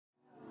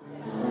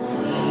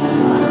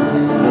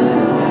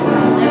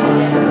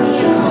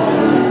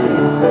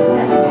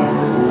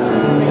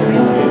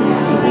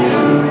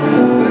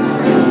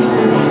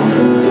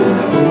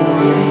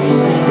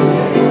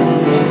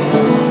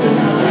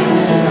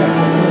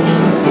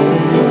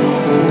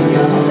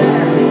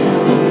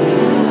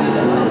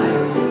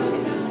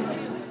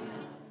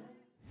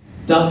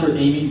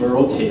Amy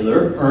Murrell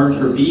Taylor earned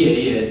her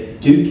BA at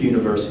Duke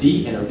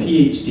University and her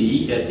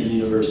PhD at the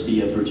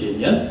University of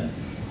Virginia.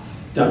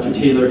 Dr.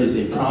 Taylor is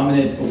a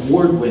prominent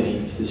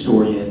award-winning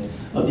historian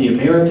of the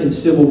American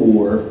Civil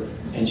War,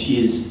 and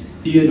she is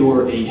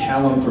Theodore, a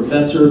Hallam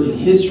Professor in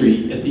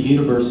history at the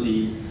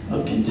University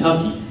of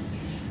Kentucky.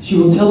 She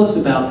will tell us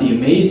about the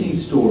amazing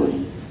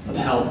story of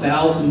how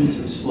thousands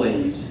of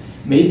slaves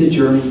made the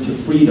journey to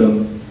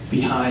freedom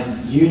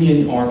behind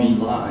Union Army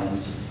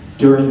lines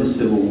during the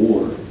Civil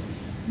War,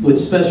 with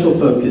special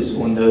focus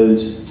on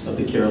those of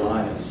the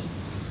Carolinas.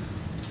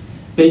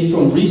 Based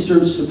on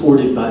research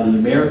supported by the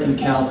American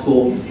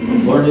Council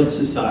of Learned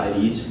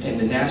Societies and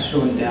the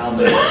National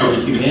Endowment for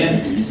the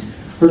Humanities,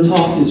 her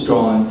talk is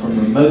drawn from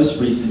her most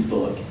recent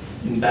book,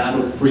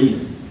 Embattled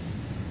Freedom,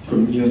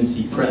 from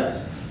UNC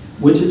Press,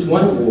 which has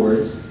won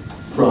awards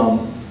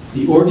from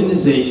the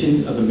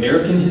Organization of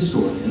American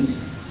Historians,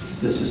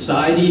 the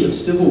Society of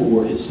Civil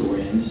War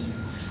Historians,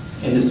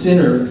 and the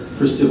Center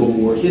for Civil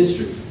War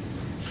History.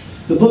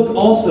 The book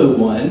also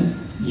won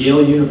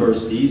Yale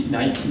University's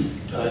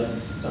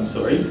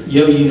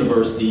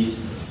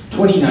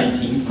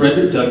 2019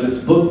 Frederick Douglass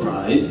Book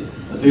Prize,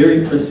 a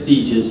very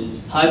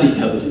prestigious, highly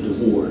coveted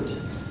award.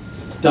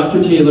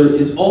 Dr. Taylor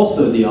is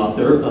also the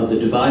author of The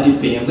Divided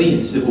Family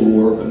in Civil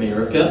War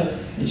America,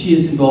 and she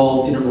is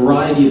involved in a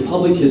variety of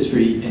public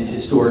history and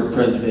historic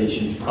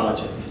preservation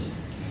projects.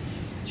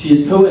 She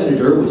is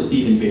co-editor with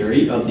Stephen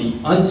Berry of the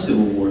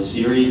Uncivil War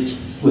series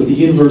with the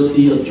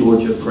University of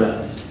Georgia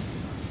Press.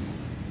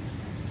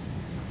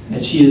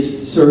 And she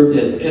has served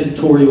as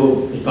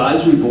editorial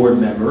advisory board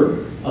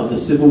member of the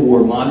Civil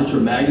War Monitor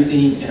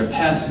magazine and a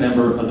past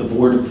member of the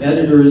board of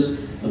editors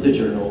of the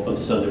Journal of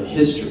Southern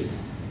History.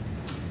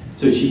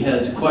 So she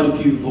has quite a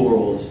few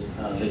laurels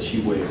that she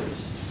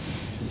wears,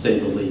 to say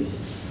the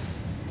least.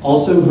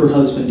 Also, her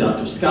husband,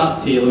 Dr. Scott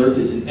Taylor,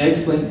 is an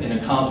excellent and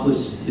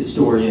accomplished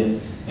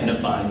historian and a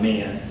fine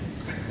man.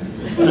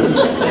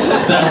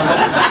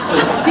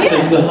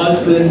 As the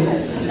husband,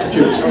 it's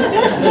true.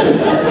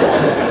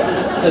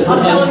 As the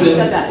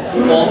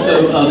husband, also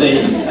of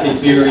a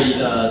very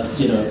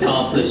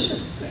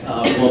accomplished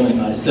woman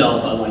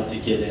myself, I like to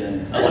get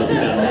in. I like to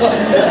balance it.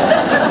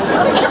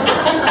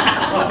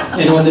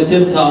 And on the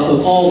tip top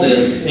of all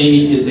this,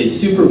 Amy is a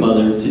super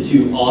mother to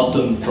two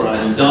awesome,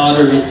 thriving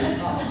daughters,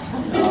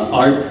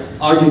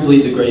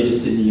 arguably the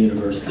greatest in the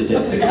universe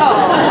today.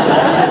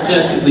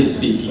 Objectively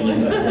speaking,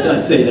 and I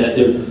say that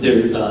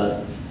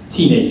they're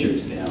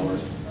teenagers now, or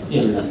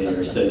in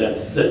there, so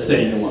that's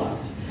saying a lot.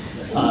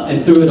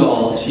 And through it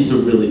all, she's a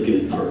really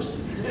good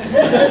person.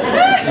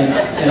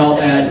 And I'll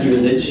add here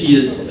that she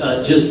is,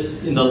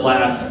 just in the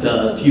last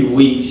few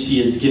weeks, she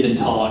has given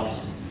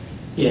talks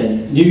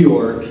in New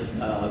York,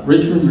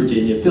 Richmond,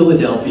 Virginia,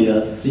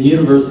 Philadelphia, the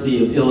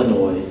University of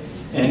Illinois,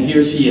 and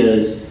here she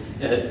is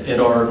at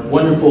our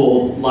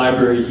wonderful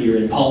library here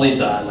in Pawleys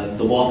Island,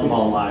 the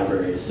Walk-A-Mall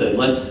Library. So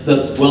let's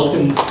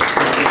welcome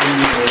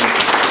Amy.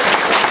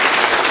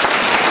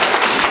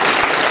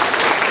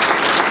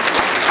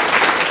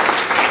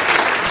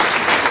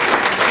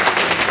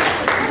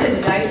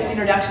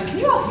 Can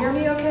you all hear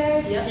me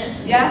okay? Yeah.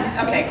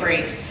 Yeah? Okay,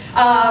 great.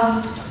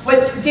 What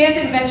Dan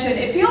didn't mention,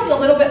 it feels a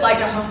little bit like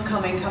a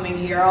homecoming coming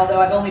here, although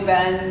I've only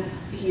been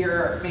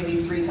here maybe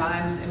 3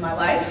 times in my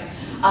life.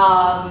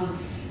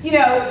 You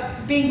know,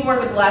 being born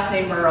with the last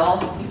name Murrell,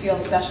 you feel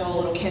special, a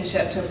little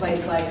kinship to a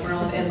place like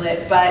Murrell's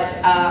Inlet, but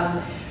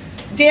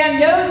Dan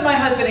knows my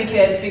husband and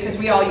kids because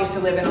we all used to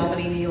live in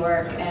Albany, New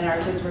York, and our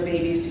kids were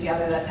babies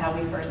together. That's how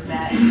we first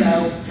met.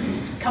 So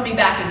coming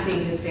back and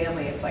seeing his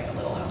family, it's like a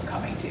little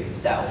homecoming too.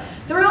 So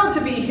thrilled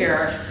to be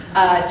here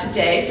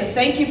today. So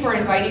thank you for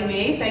inviting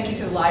me. Thank you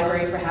to the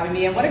library for having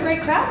me. And what a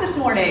great crowd this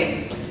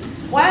morning.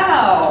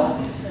 Wow.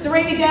 It's a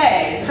rainy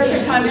day.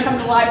 Perfect time to come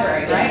to the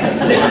library, right?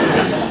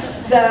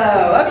 So,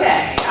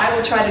 okay, I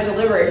will try to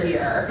deliver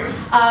here.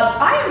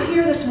 I am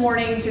here this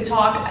morning to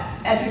talk,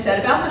 as he said,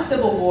 about the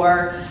Civil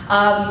War,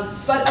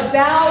 but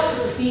about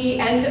the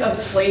end of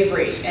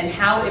slavery and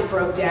how it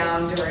broke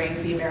down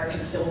during the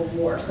American Civil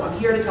War. So I'm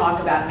here to talk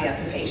about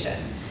emancipation.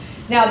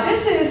 Now,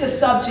 this is a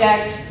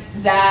subject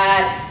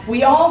that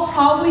we all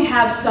probably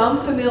have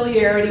some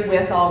familiarity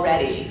with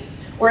already,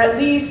 or at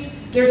least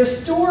there's a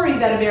story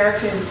that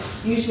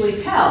Americans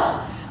usually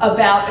tell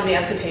about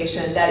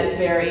emancipation that is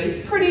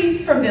pretty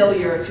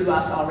familiar to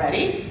us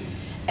already.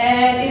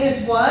 And it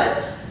is one,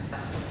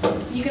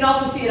 you can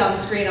also see it on the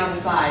screen on the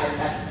side if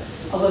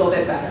that's a little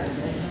bit better.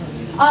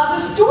 The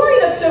story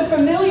that's so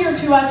familiar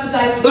to us is,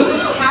 I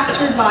believe,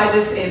 captured by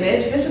this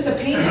image. This is a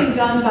painting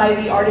done by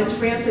the artist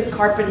Francis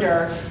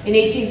Carpenter in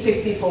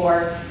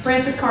 1864.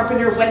 Francis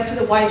Carpenter went to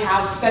the White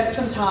House, spent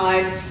some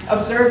time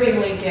observing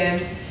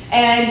Lincoln,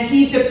 and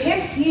he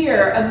depicts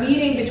here a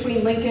meeting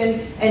between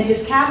Lincoln and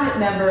his cabinet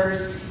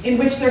members in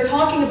which they're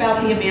talking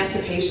about the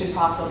Emancipation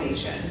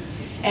Proclamation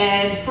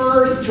and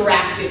first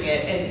drafting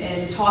it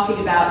and talking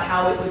about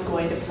how it was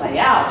going to play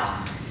out.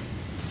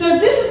 So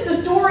this is the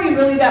story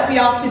really that we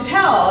often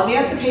tell.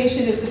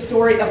 Emancipation is the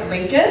story of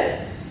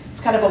Lincoln.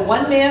 It's kind of a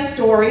one-man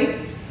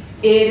story.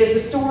 It is a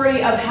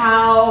story of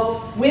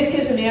how, with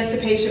his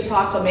Emancipation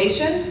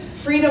Proclamation,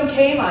 freedom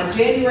came on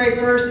January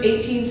 1st,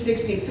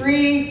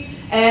 1863,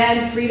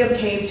 and freedom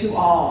came to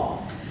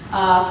all.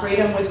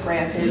 Freedom was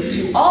granted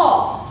to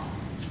all.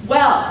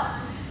 Well,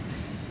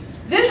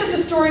 this is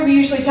a story we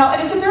usually tell,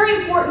 and it's a very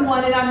important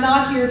one, and I'm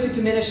not here to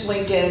diminish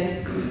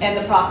Lincoln and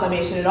the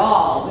proclamation at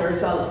all.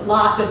 There's a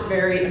lot that's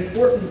very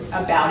important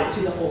about it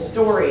to the whole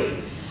story.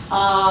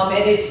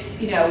 And it's,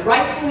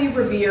 rightfully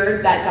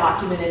revered, that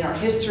document in our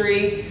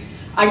history.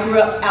 I grew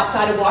up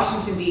outside of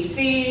Washington,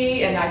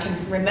 D.C., and I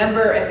can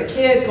remember as a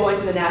kid going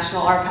to the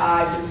National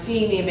Archives and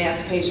seeing the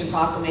Emancipation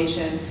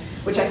Proclamation,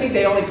 which I think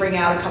they only bring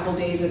out a couple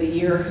days of the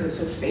year because it's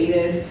so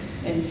faded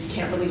and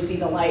can't really see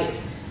the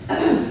light.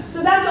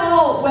 So that's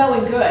all well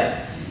and good.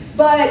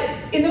 But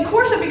in the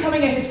course of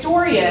becoming a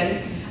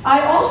historian,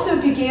 I also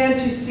began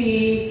to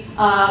see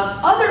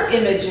other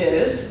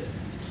images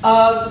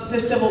of the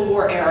Civil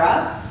War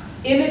era,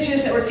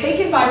 images that were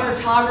taken by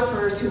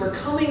photographers who were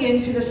coming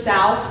into the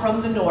South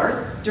from the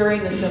North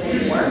during the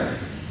Civil War.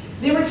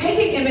 They were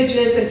taking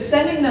images and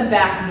sending them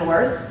back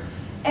north,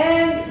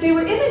 and they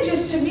were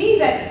images to me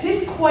that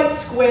didn't quite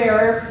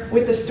square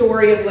with the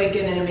story of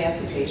Lincoln and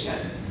emancipation.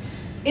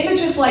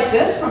 Images like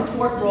this from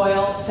Port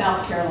Royal,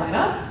 South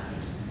Carolina,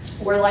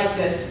 or like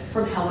this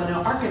from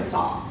Helena,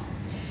 Arkansas.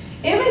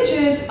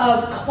 Images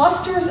of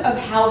clusters of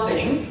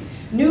housing,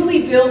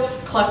 newly built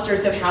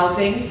clusters of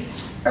housing,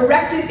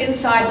 erected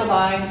inside the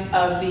lines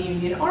of the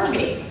Union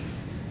Army.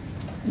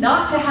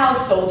 Not to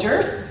house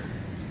soldiers,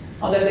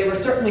 although they were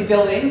certainly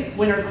building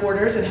winter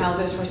quarters and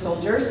houses for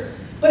soldiers,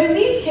 but in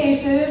these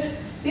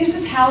cases, this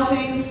is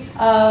housing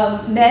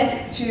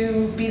meant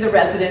to be the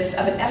residence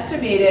of an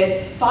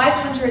estimated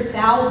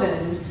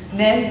 500,000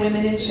 men,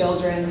 women, and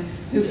children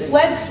who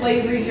fled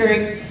slavery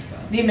during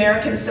the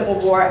American Civil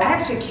War. I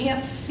actually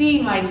can't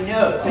see my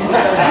notes.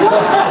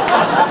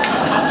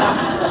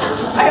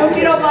 I hope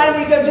you don't mind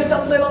if we go just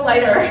a little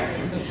lighter.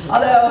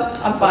 Although,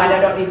 I'm fine,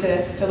 I don't need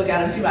to look at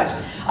them too much.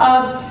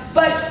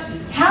 But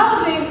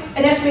housing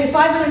an estimated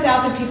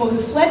 500,000 people who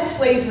fled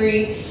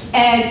slavery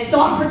and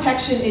sought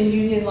protection in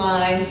Union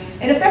lines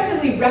and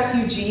effectively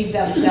refugeed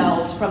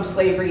themselves from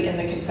slavery in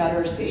the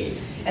Confederacy.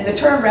 And the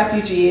term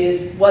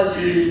refugee was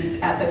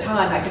used at the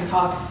time. I can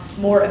talk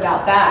more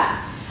about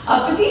that.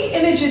 But these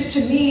images,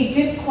 to me,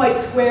 didn't quite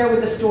square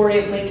with the story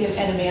of Lincoln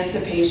and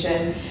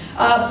emancipation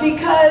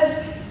because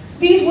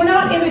these were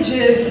not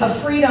images of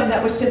freedom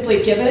that was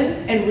simply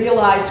given and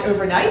realized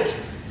overnight.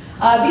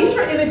 These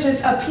were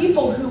images of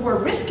people who were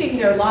risking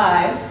their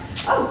lives.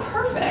 Oh,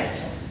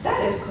 perfect.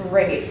 That is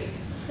great.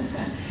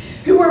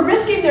 Who were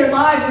risking their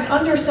lives and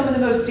under some of the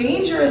most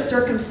dangerous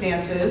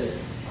circumstances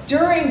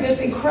during this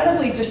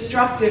incredibly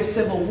destructive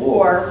Civil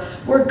War,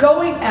 were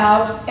going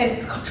out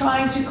and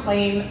trying to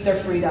claim their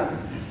freedom.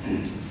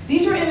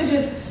 These were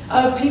images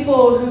of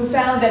people who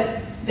found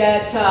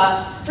that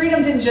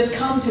freedom didn't just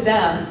come to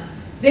them.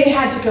 They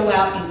had to go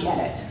out and get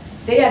it.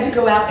 They had to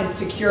go out and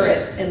secure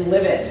it and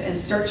live it and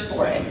search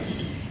for it.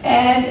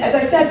 And as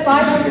I said,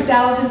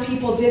 500,000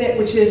 people did it,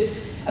 which is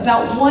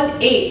about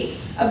 1/8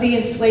 of the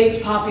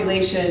enslaved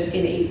population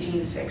in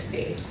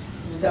 1860.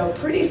 So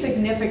pretty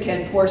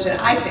significant portion,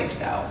 I think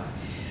so.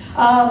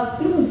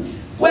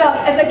 Well,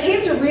 as I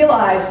came to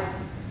realize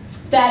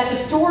that the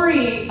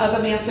story of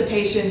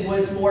emancipation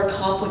was more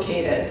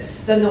complicated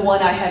than the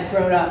one I had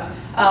grown up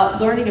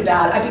learning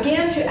about, I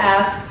began to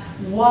ask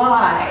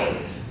why.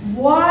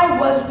 Why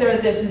was there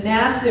this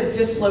massive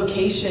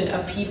dislocation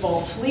of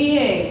people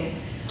fleeing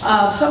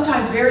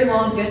sometimes very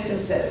long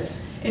distances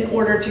in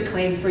order to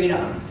claim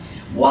freedom?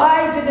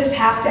 Why did this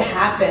have to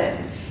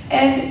happen?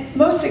 And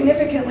most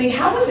significantly,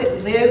 how was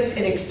it lived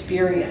and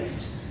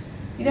experienced?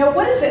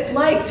 What is it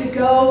like to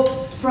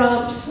go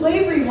from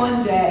slavery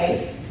one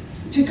day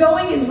to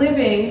going and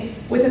living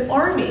with an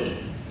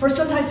army for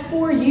sometimes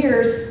 4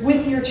 years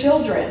with your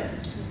children?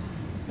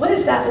 What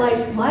is that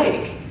life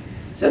like?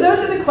 So those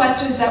are the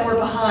questions that were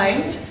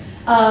behind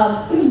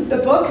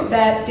the book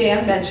that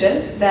Dan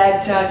mentioned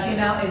that came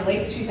out in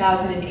late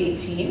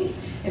 2018,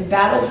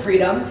 Embattled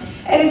Freedom.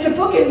 And it's a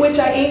book in which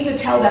I aim to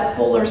tell that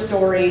fuller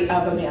story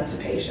of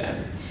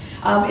emancipation.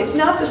 It's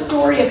not the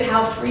story of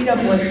how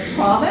freedom was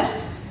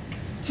promised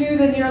to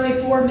the nearly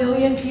 4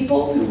 million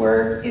people who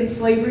were in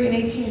slavery in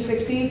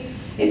 1860.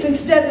 It's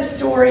instead the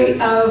story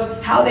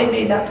of how they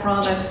made that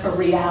promise a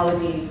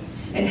reality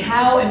and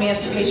how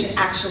emancipation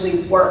actually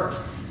worked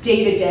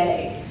day to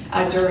day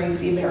during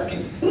the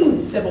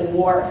American Civil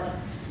War.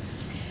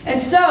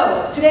 And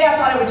so today I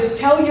thought I would just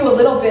tell you a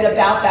little bit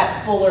about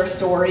that fuller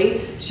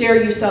story, share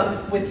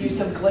with you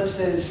some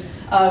glimpses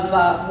of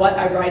what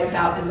I write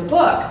about in the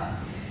book.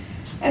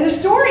 And the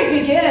story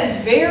begins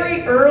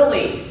very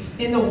early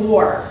in the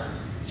war.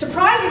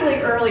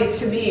 Surprisingly early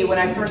to me when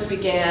I first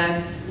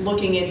began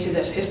looking into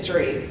this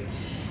history.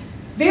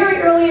 Very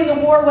early in the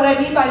war, what I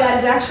mean by that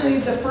is actually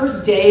the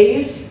first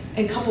days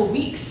and couple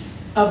weeks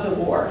of the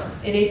war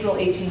in April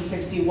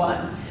 1861,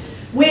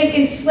 when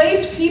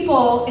enslaved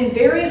people in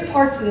various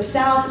parts of the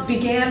South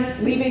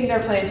began leaving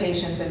their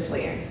plantations and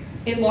fleeing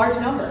in large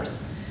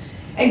numbers.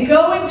 and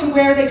going to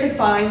where they could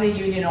find the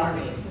Union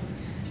Army.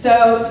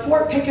 So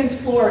Fort Pickens,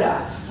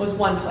 Florida was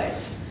one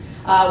place.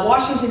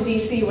 Washington,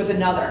 D.C. was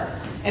another.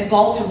 And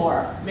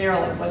Baltimore,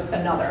 Maryland was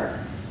another.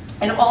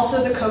 And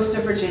also the coast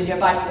of Virginia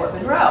by Fort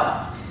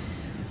Monroe.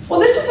 Well,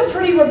 this was a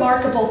pretty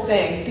remarkable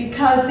thing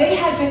because they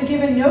had been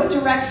given no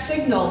direct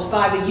signals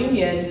by the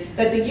Union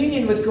that the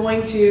Union was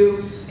going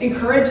to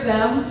encourage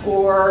them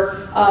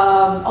or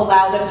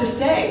allow them to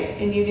stay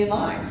in Union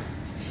lines.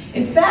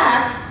 In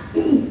fact,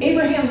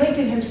 Abraham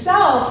Lincoln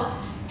himself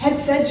had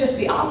said just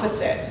the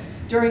opposite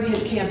during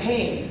his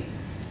campaign.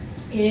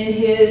 In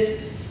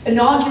his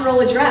inaugural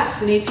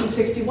address in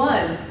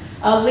 1861,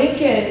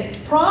 Lincoln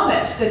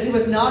promised that he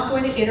was not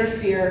going to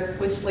interfere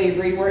with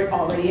slavery where it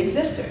already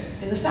existed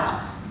in the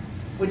South,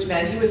 which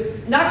meant he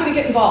was not going to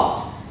get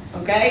involved,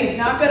 okay? He's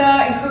not going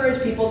to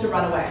encourage people to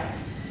run away.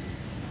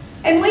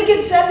 And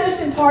Lincoln said this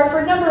in part for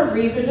a number of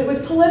reasons. It was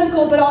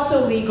political, but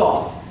also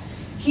legal.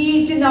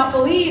 He did not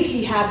believe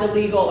he had the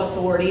legal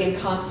authority and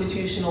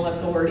constitutional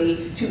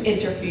authority to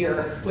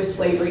interfere with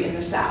slavery in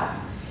the South.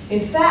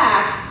 In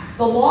fact,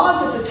 the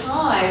laws at the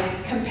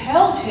time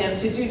compelled him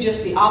to do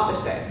just the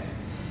opposite.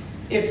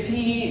 If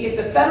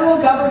the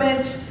federal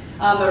government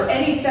or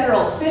any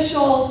federal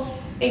official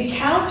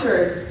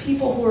encountered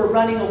people who were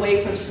running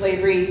away from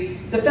slavery,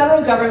 the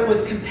federal government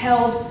was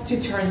compelled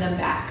to turn them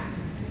back.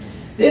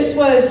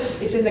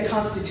 It's in the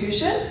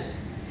Constitution.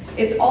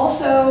 It's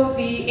also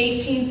the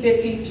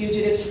 1850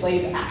 Fugitive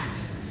Slave Act,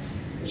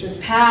 which was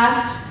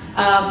passed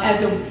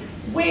as a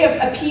way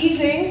of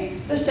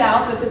appeasing the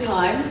South at the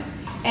time.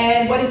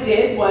 And what it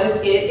did was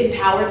it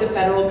empowered the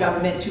federal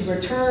government to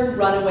return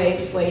runaway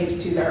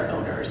slaves to their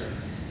owners.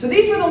 So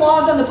these were the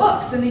laws on the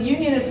books, and the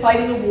Union is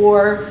fighting a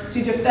war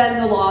to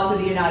defend the laws of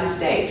the United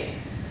States.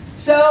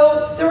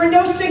 So there were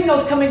no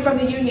signals coming from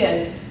the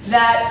Union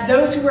that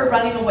those who were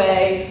running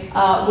away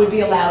would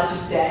be allowed to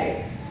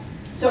stay.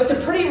 So it's a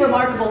pretty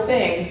remarkable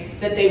thing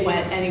that they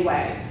went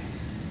anyway.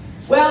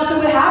 Well, so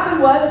what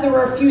happened was there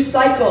were a few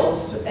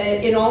cycles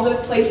in all those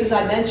places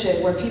I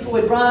mentioned where people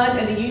would run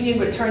and the Union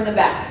would turn them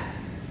back,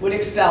 would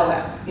expel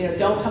them. You know,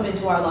 don't come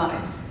into our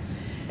lines.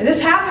 And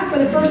this happened for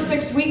the first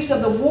 6 weeks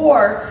of the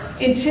war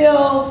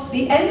until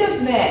the end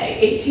of May,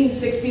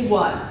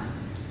 1861,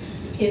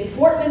 in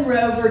Fort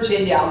Monroe,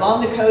 Virginia,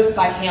 along the coast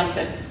by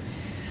Hampton.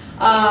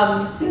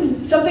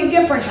 Something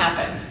different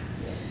happened.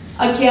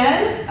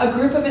 Again, a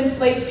group of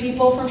enslaved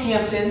people from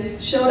Hampton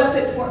showed up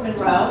at Fort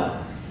Monroe.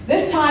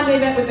 This time they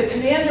met with the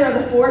commander of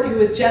the fort, who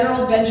was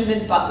General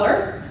Benjamin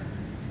Butler.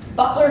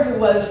 Butler, who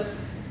was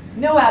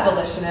no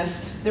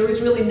abolitionist. There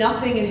was really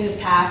nothing in his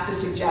past to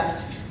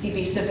suggest he'd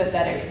be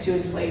sympathetic to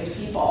enslaved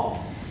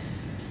people.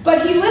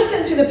 But he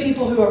listened to the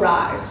people who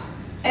arrived.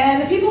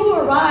 And the people who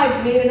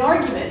arrived made an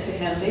argument to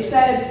him. They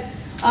said,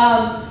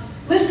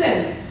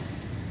 listen,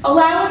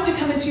 allow us to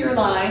come into your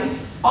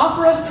lines,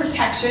 offer us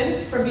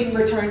protection from being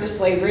returned to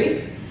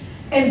slavery,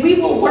 and we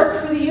will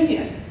work for the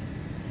Union.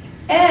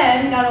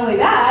 And not only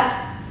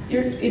that,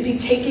 it'd be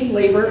taking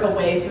labor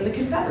away from the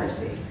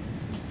Confederacy,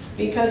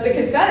 because the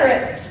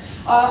Confederates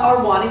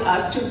are wanting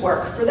us to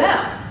work for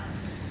them.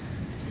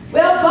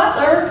 Well,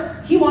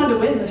 Butler, he wanted to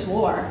win this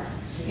war.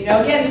 You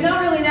know, again, he's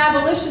not really an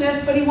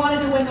abolitionist, but he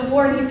wanted to win the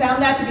war, and he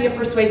found that to be a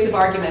persuasive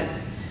argument.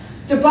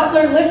 So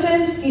Butler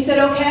listened. He said,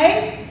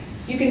 okay,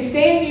 you can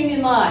stay in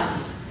Union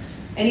lines.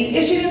 And he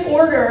issued an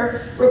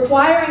order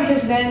requiring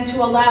his men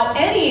to allow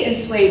any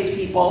enslaved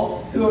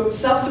people who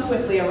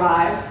subsequently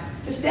arrived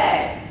to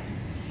stay.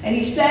 And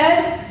he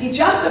said, he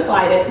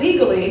justified it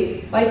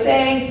legally by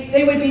saying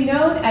they would be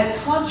known as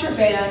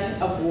contraband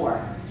of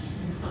war.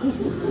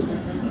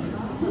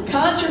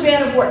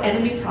 Contraband of war,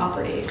 enemy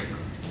property.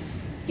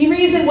 He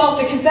reasoned, well,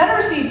 if the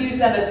Confederacy views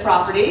them as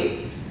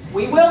property,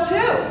 we will too.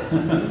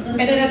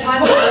 And in a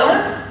time of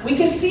war, we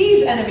can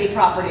seize enemy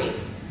property.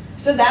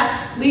 So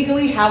that's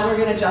legally how we're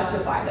going to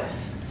justify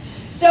this.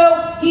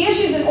 So he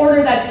issues an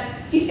order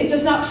it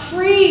does not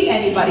free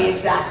anybody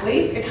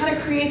exactly. It kind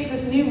of creates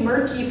this new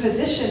murky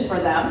position for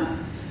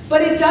them.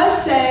 But it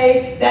does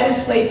say that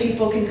enslaved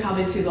people can come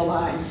into the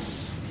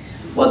lines.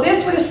 Well,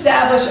 this would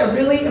establish a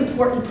really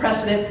important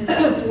precedent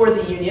for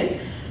the Union.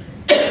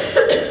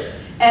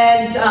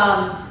 And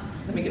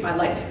let me get my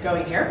light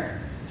going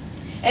here.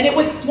 And it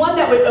was one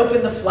that would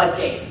open the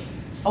floodgates,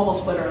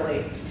 almost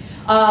literally.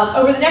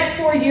 Over the next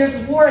 4 years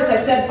of war, as I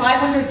said,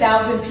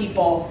 500,000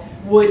 people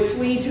would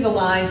flee to the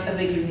lines of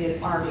the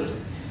Union Army.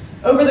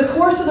 Over the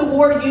course of the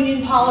war,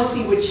 Union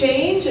policy would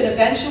change, and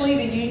eventually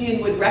the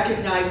Union would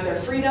recognize their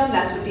freedom.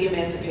 That's what the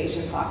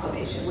Emancipation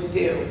Proclamation would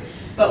do.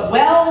 But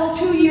well,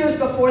 2 years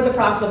before the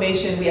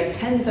proclamation, we have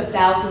tens of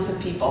thousands of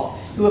people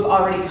who have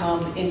already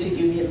come into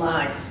Union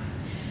lines.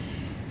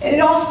 And it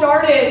all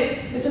started,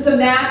 this is a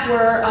map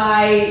where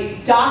I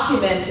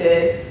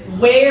documented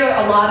where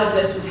a lot of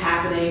this was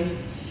happening.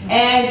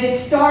 And it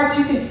starts,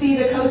 you can see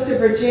the coast of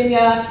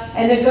Virginia,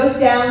 and it goes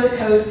down the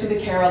coast to the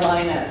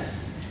Carolinas.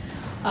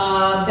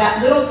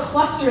 That little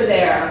cluster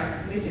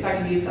there, let me see if I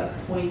can use the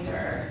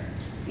pointer.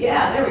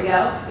 Yeah, there we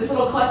go. This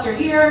little cluster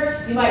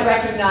here, you might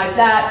recognize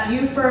that.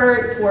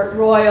 Beaufort, Port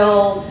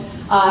Royal,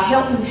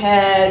 Hilton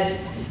Head,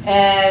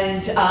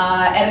 and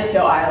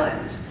Edisto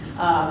Island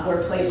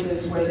were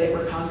places where they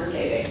were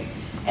congregating.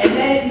 And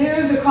then it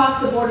moves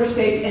across the border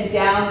states and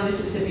down the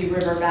Mississippi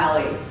River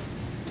Valley.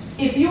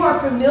 If you are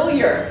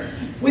familiar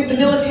with the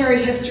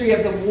military history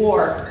of the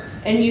war,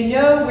 and you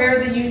know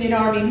where the Union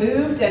Army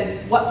moved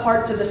and what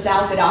parts of the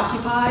South it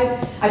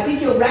occupied, I think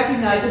you'll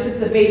recognize this is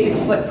the basic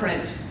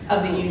footprint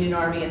of the Union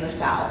Army in the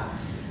South.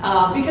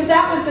 Because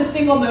that was the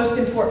single most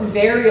important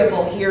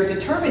variable here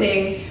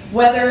determining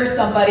whether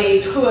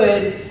somebody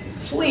could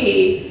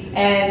flee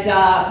and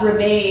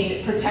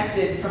remain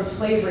protected from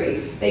slavery.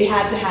 They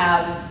had to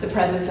have the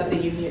presence of the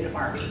Union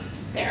Army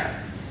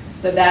there.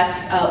 So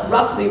that's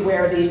roughly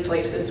where these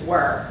places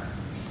were.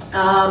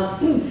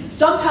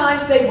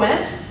 Sometimes they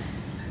went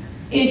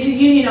into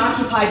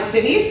Union-occupied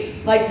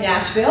cities like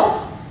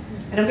Nashville.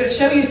 And I'm going to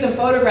show you some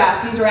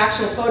photographs. These are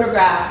actual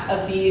photographs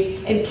of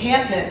these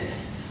encampments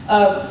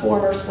of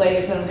former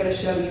slaves that I'm going to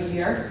show you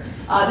here.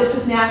 This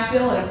is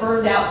Nashville in a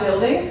burned out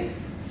building.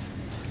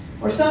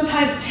 Or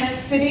sometimes tent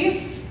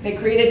cities. They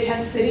created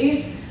tent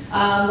cities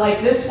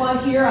like this one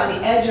here on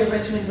the edge of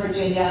Richmond,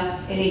 Virginia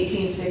in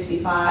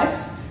 1865.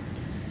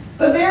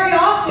 But very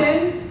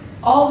often,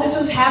 all this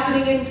was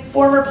happening in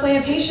former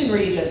plantation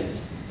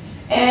regions.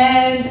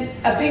 And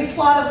a big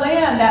plot of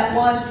land that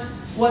once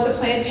was a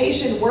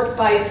plantation worked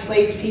by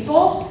enslaved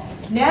people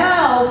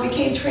now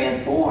became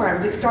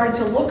transformed. It started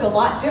to look a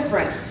lot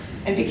different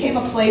and became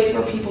a place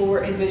where people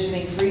were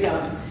envisioning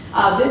freedom.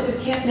 This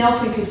is Camp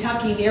Nelson,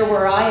 Kentucky, near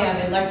where I am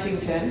in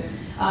Lexington.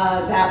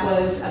 That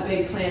was a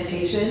big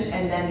plantation,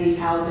 and then these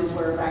houses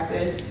were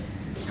erected.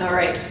 All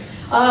right.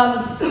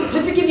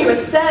 Just to give you a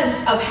sense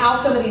of how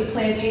some of these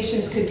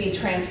plantations could be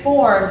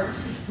transformed,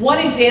 one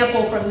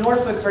example from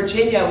Norfolk,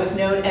 Virginia was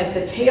known as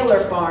the Taylor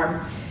Farm.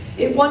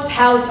 It once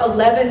housed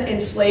 11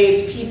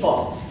 enslaved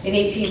people in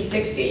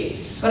 1860,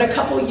 but a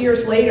couple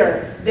years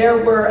later, there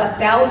were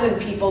 1,000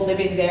 people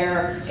living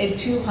there in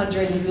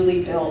 200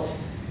 newly built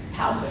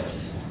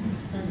houses.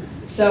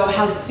 So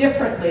how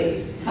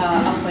differently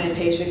a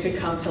plantation could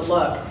come to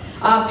look.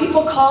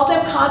 People called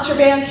them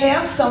contraband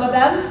camps, some of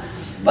them,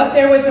 but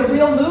there was a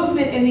real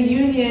movement in the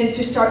Union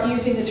to start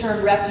using the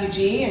term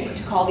refugee and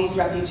to call these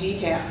refugee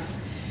camps.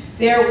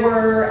 There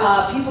were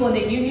people in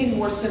the Union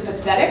who were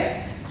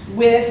sympathetic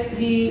with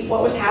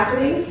what was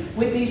happening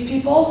with these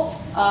people,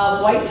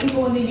 white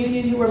people in the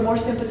Union who were more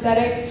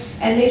sympathetic,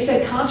 and they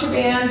said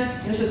contraband,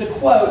 and this is a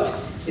quote,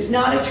 is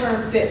not a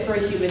term fit for a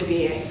human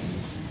being.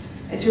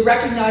 And to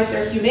recognize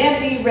their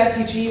humanity,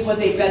 refugee was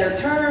a better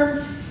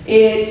term.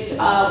 It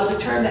was a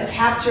term that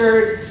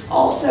captured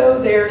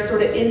also their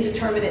sort of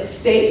indeterminate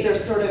state, their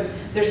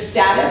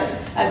status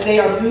as they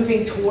are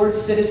moving towards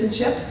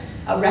citizenship,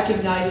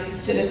 recognized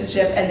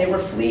citizenship, and they were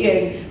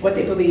fleeing what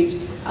they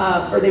believed,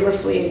 or they were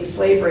fleeing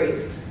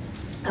slavery.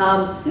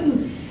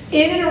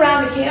 In and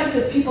around the camps,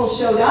 as people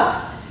showed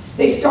up,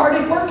 they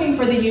started working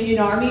for the Union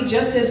Army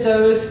just as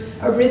those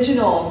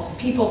original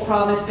people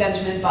promised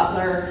Benjamin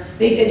Butler.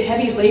 They did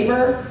heavy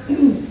labor,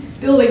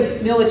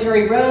 building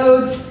military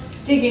roads,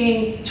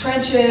 digging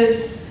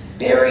trenches,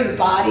 burying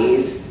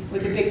bodies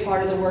was a big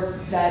part of the work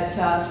that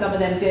some of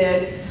them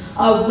did.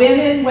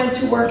 Women went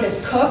to work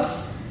as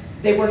cooks.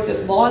 They worked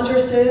as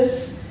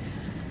laundresses.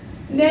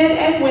 Men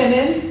and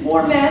women,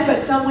 more men,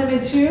 but some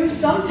women too,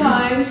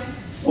 sometimes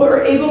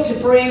were able to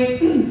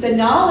bring the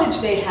knowledge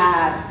they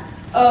had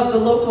of the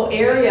local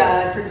area,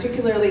 and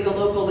particularly the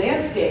local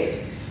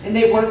landscape. And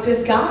they worked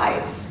as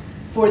guides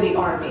for the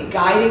army,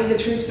 guiding the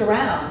troops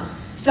around.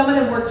 Some of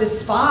them worked as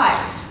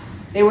spies.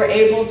 They were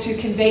able to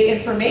convey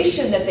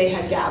information that they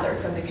had gathered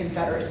from the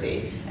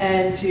Confederacy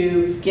and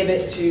to give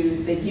it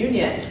to the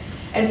Union.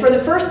 And for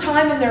the first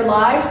time in their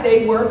lives,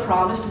 they were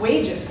promised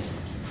wages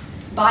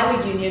by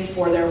the Union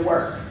for their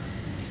work.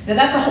 Now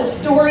that's a whole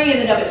story in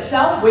and of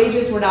itself.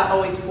 Wages were not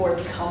always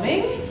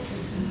forthcoming,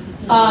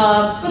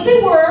 but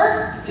they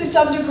were to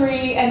some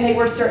degree, and they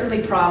were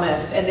certainly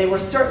promised, and they were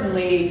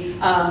certainly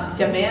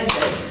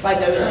demanded by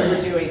those who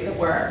were doing the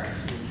work.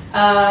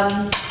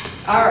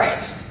 All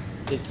right.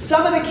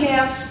 Some of the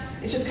camps,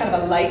 it's just kind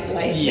of a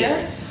light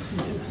here.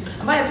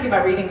 I might have to get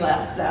my reading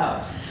glasses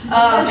out.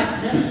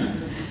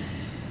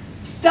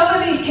 Some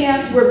of these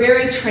camps were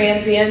very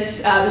transient.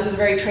 This was a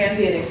very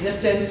transient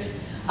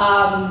existence.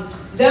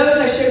 Those,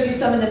 I showed you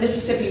some in the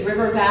Mississippi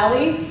River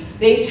Valley.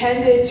 They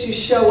tended to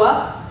show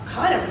up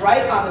kind of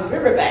right on the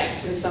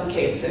riverbanks in some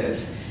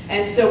cases,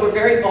 and so were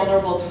very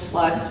vulnerable to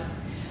floods.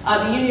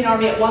 The Union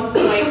Army at one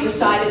point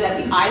decided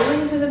that the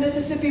islands in the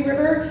Mississippi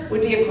River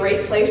would be a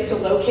great place to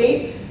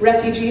locate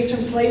refugees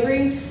from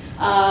slavery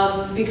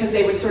because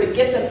they would sort of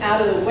get them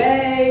out of the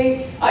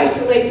way,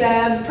 isolate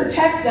them,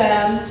 protect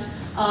them.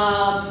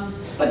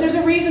 But there's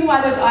a reason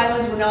why those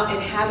islands were not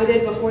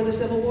inhabited before the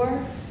Civil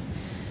War.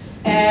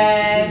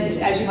 And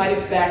as you might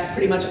expect,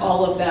 pretty much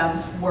all of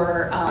them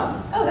were,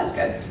 oh, that's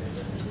good.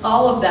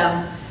 All of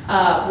them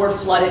were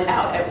flooded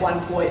out at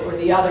one point or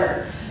the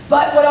other.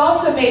 But what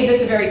also made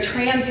this a very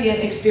transient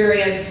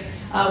experience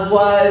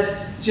was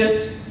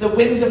just the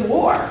winds of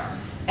war.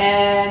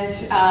 And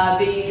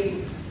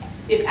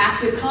if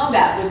active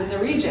combat was in the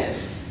region.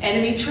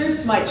 Enemy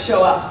troops might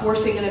show up,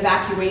 forcing an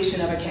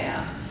evacuation of a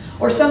camp.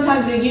 Or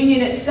sometimes the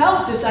Union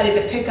itself decided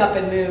to pick up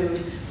and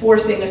move,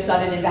 forcing a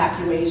sudden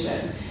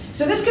evacuation.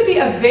 So this could be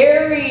a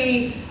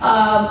very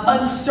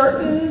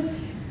uncertain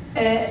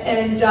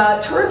and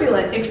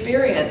turbulent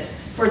experience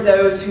for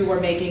those who were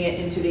making it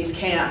into these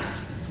camps.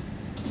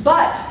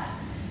 But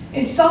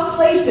in some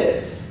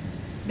places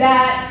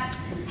that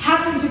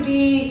happen to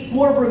be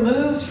more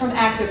removed from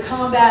active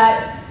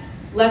combat,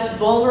 less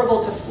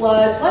vulnerable to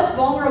floods, less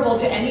vulnerable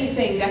to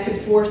anything that could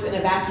force an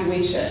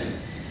evacuation.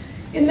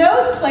 In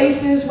those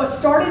places, what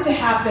started to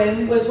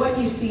happen was what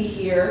you see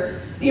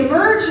here, the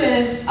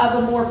emergence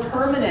of a more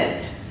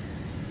permanent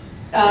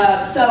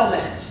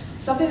settlement,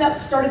 something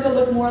that started to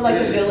look more like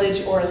a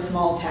village or a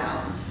small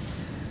town.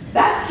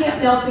 That's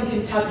Camp Nelson,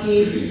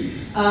 Kentucky.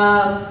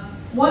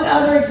 One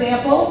other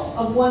example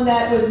of one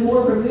that was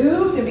more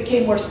removed and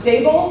became more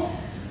stable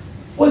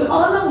was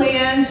on the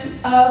land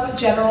of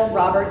General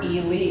Robert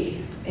E.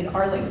 Lee in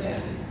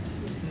Arlington.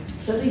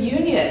 So the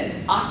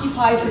Union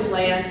occupies his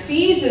land,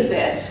 seizes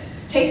it,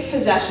 takes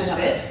possession of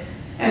it,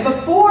 and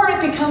before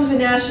it becomes a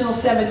national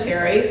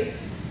cemetery,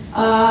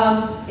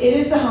 it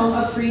is the home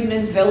of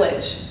Freedmen's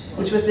Village,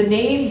 which was the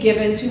name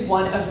given to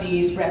one of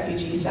these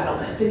refugee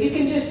settlements. And you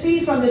can just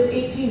see from this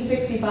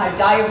 1865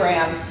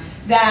 diagram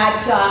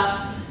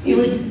that it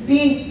was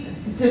being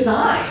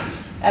designed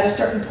at a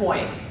certain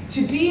point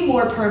to be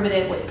more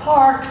permanent with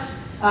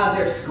parks,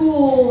 there's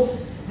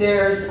schools,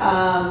 there's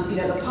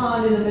the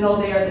pond in the middle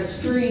there, the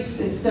streets,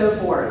 and so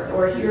forth.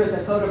 Or here's a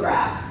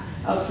photograph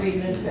of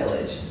Freedmen's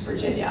Village,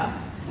 Virginia.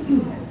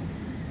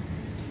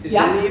 Is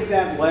any of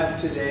that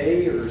left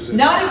today, or is it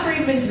not in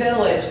Freedmen's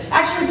Village?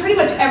 Actually, pretty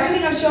much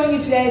everything I'm showing you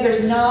today,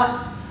 there's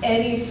not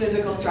any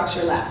physical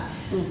structure left.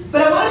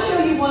 But I want to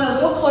show you one a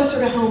little closer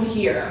to home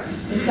here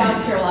in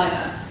South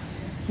Carolina.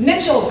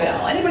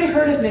 Mitchellville. Anybody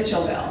heard of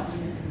Mitchellville?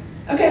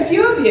 Okay, a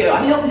few of you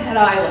on Hilton Head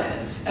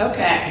Island.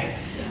 Okay.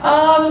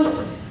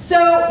 So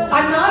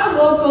I'm not a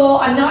local,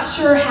 I'm not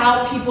sure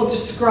how people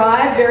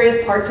describe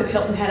various parts of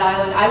Hilton Head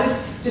Island. I would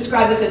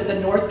describe this as the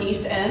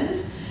northeast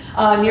end,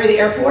 near the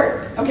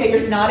airport. Okay,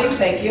 you're nodding,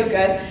 thank you,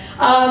 good.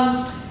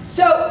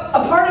 So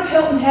a part of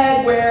Hilton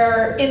Head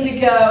where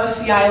indigo,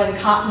 sea island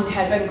cotton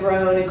had been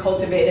grown and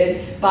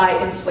cultivated by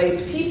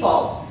enslaved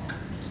people.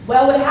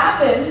 Well, what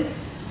happened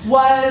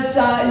was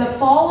in the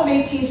fall of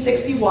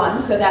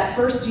 1861, so that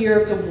first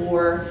year of the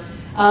war,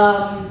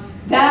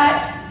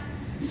 that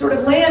sort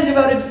of land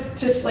devoted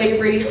to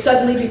slavery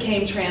suddenly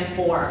became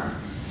transformed.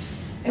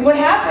 And what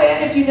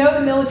happened, if you know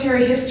the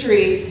military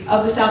history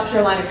of the South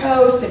Carolina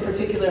coast, and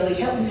particularly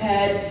Hilton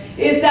Head,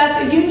 is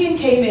that the Union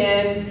came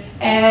in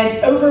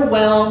and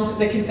overwhelmed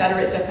the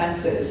Confederate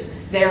defenses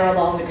there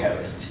along the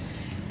coast.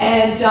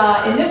 And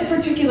in this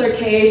particular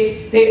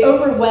case, they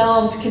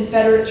overwhelmed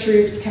Confederate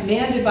troops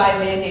commanded by a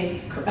man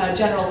named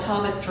General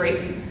Thomas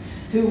Drayton,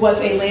 who was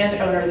a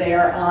landowner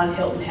there on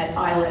Hilton Head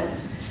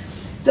Island.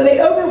 So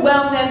they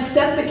overwhelmed them,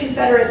 sent the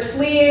Confederates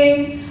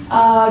fleeing.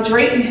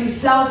 Drayton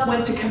himself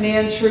went to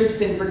command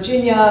troops in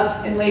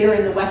Virginia and later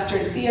in the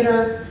Western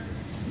Theater.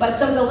 But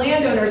some of the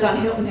landowners on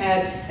Hilton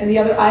Head and the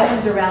other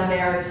islands around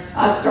there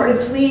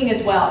started fleeing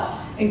as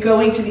well and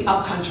going to the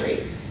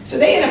upcountry. So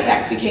they, in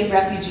effect, became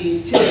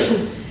refugees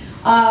too.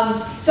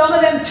 Some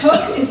of them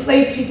took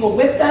enslaved people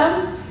with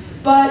them,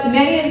 but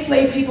many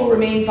enslaved people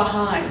remained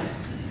behind.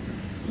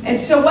 And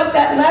so what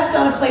that left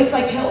on a place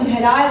like Hilton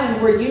Head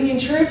Island were Union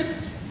troops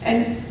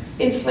and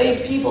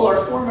enslaved people,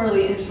 or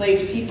formerly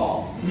enslaved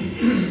people.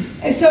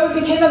 And so it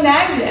became a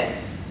magnet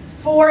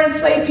for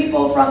enslaved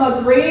people from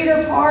a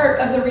greater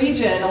part of the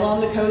region along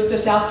the coast of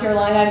South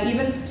Carolina, and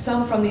even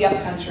some from the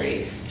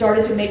upcountry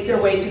started to make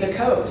their way to the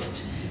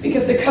coast,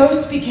 because the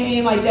coast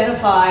became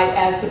identified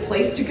as the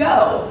place to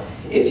go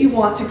if you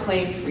want to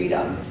claim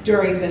freedom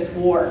during this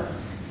war.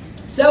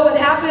 So what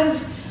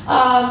happens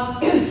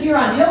here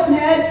on Hilton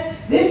Head,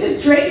 this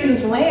is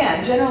Drayton's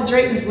land. General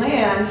Drayton's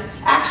land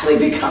actually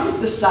becomes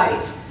the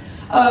site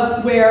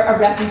of where a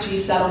refugee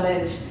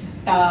settlement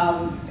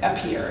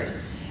appeared.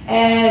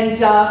 And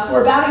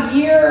for about a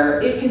year,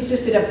 it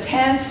consisted of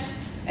tents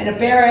and a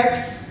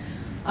barracks.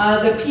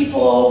 The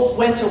people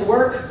went to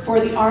work for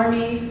the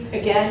army,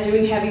 again,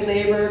 doing heavy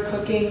labor,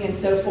 cooking, and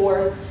so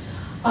forth.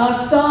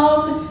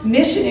 Some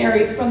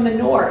missionaries from the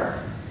north,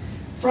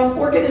 from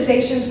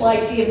organizations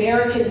like the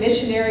American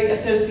Missionary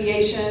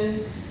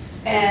Association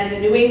and the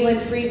New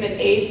England Freedmen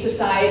Aid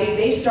Society,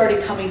 they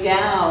started coming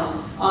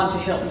down onto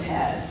Hilton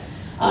Head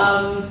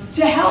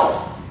to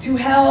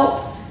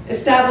help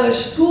establish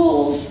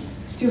schools,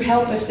 to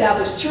help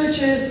establish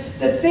churches,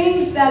 the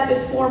things that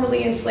this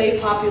formerly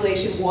enslaved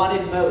population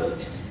wanted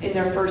most in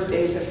their first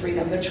days of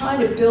freedom. They're trying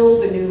to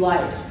build a new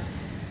life.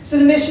 So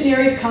the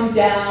missionaries come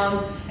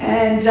down,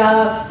 and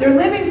they're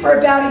living for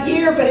about a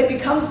year, but it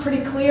becomes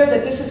pretty clear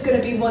that this is going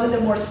to be one of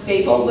the more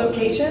stable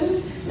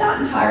locations,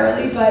 not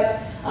entirely, but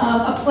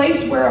a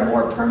place where a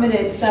more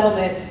permanent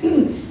settlement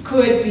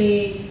could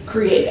be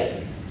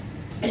created.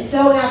 And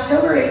so in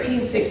October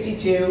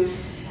 1862,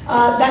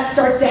 that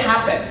starts to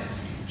happen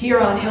here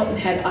on Hilton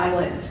Head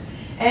Island.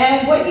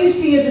 And what you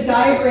see is a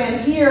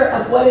diagram here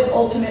of what is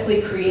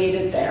ultimately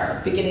created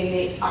there, beginning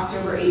in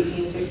October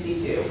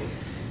 1862.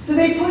 So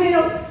they put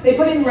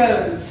in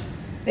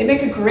roads. They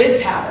make a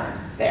grid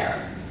pattern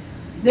there.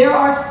 There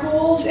are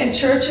schools and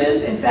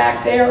churches. In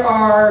fact, there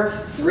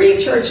are 3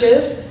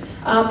 churches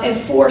and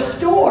 4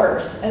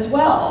 stores as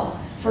well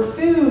for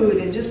food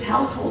and just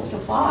household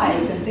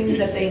supplies and things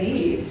that they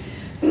need.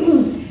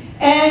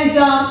 And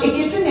it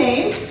gets a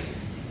name.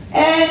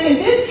 And in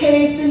this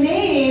case, the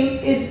name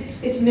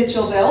it's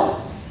Mitchellville.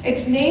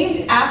 It's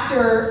named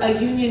after a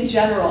Union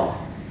general,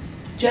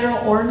 General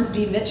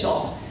Ormsby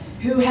Mitchell,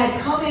 who had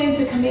come in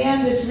to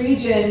command this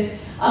region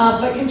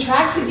but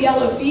contracted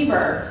yellow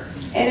fever.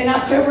 And in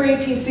October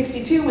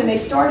 1862, when they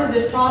started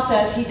this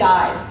process, he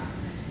died.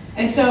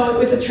 And so it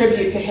was a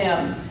tribute to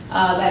him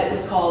that it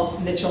was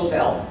called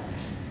Mitchellville.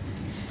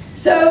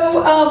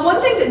 So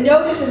one thing to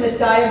notice in this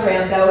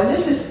diagram, though, and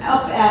this is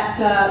up at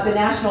the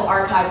National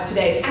Archives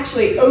today, it's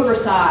actually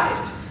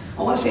oversized.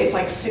 I want to say it's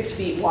like 6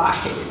 feet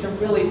wide. It's a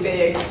really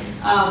big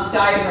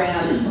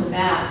diagram or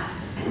map.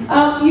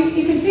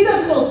 You can see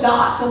those little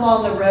dots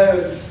along the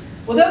roads.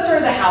 Well, those are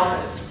the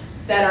houses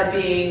that are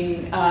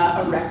being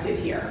erected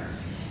here.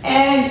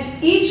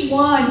 And each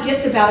one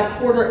gets about a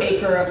 1/4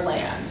 acre of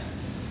land.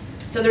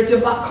 So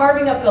they're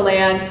carving up the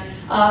land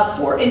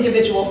for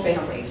individual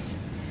families.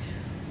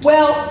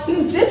 Well,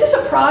 this is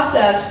a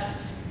process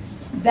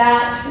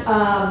that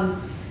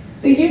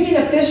the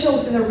Union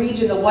officials in the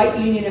region, the white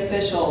Union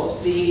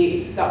officials,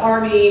 the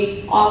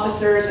Army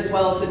officers as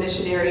well as the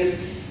missionaries,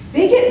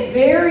 they get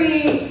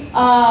very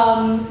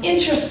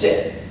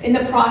interested in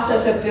the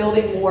process of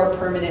building more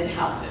permanent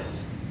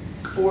houses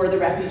for the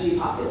refugee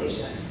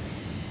population.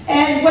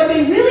 And what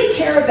they really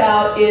care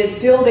about is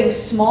building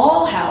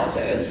small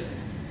houses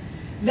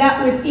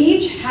that would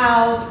each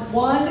house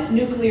 1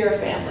 nuclear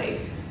family,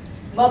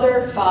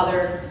 mother,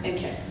 father, and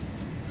kids.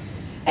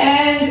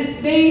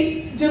 And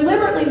they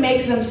deliberately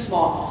make them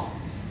small.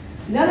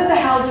 None of the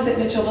houses at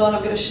Mitchellville, and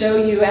I'm going to show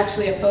you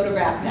actually a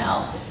photograph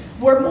now,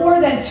 were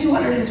more than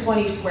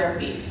 220 square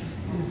feet.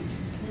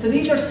 So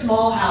these are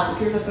small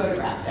houses. Here's a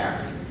photograph there.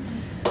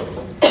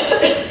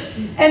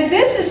 And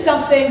this is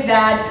something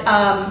that,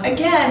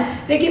 again,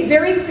 they get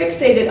very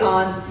fixated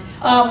on.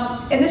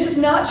 And this is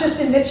not just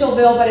in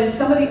Mitchellville, but in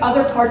some of the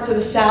other parts of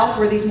the South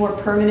where these more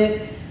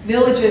permanent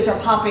villages are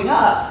popping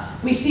up.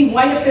 We see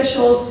white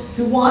officials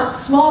who want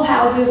small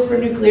houses for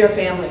nuclear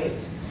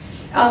families.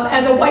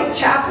 As a white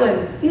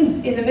chaplain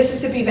in the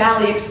Mississippi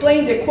Valley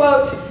explained it,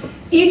 quote,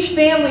 "Each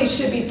family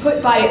should be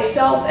put by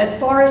itself as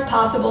far as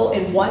possible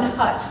in 1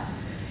 hut,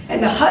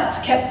 and the huts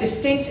kept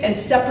distinct and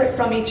separate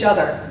from each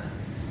other."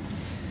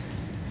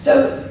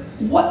 So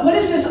what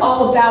is this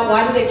all about?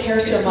 Why do they care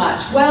so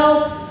much?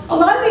 Well, a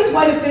lot of these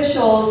white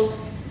officials,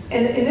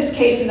 in this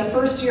case in the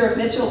first year of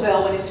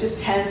Mitchellville when it's just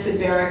tents and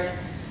barracks,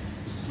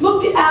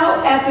 looked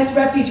out at this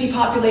refugee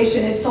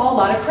population and saw a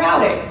lot of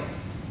crowding.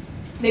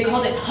 They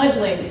called it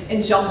huddling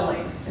and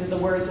jumbling, are the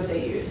words that they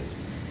used.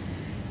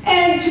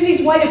 And to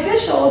these white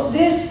officials,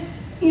 this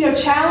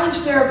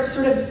challenged their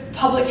sort of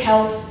public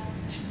health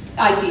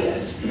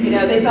ideas.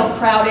 They felt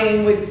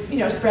crowding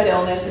would spread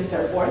illness and so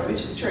forth,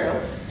 which is true.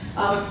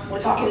 We're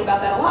talking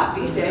about that a lot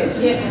these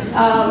days.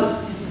 Yeah.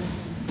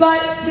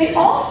 But they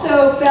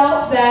also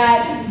felt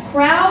that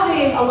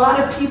crowding a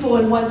lot of people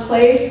in one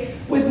place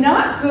was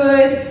not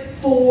good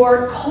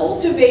for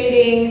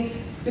cultivating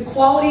the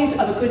qualities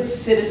of a good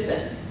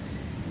citizen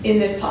in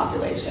this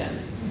population.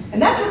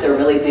 And that's what they're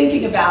really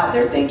thinking about.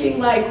 They're thinking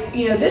like,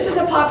 this is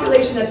a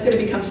population that's going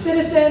to become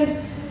citizens.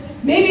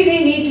 Maybe they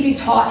need to be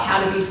taught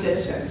how to be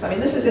citizens. I mean,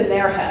 this is in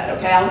their head,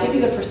 okay? I'll give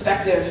you the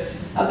perspective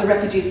of the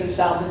refugees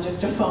themselves in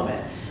just a moment.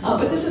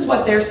 But this is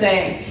what they're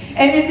saying.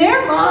 And in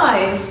their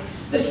minds,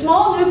 the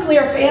small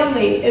nuclear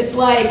family is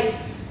like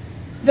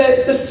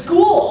the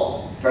school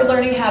for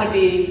learning how to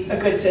be a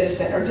good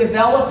citizen or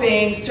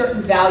developing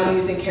certain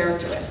values and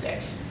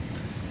characteristics.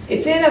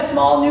 It's in a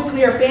small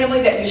nuclear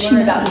family that you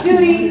learn about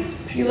duty,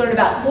 you learn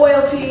about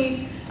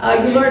loyalty,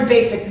 you learn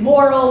basic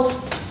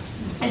morals.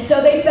 And so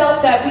they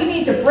felt that we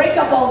need to break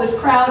up all this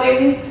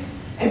crowding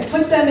and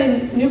put them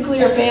in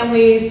nuclear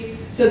families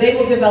so they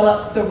will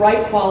develop the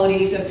right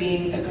qualities of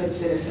being a good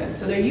citizen.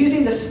 So they're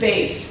using the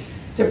space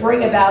to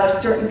bring about a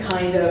certain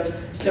kind of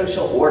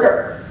social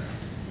order.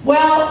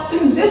 Well,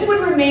 this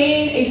would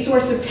remain a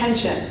source of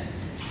tension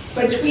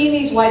between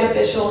these white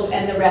officials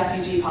and the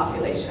refugee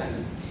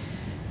population.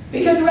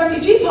 Because the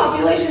refugee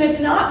population, it's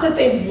not that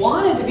they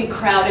wanted to be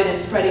crowded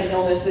and spreading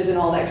illnesses and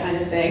all that kind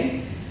of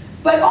thing,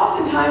 but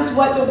oftentimes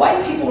what the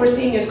white people were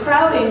seeing as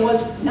crowding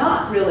was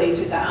not really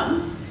to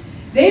them.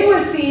 They were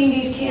seeing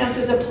these camps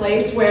as a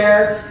place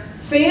where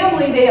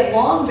family they had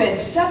long been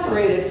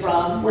separated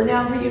from were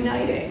now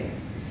reuniting.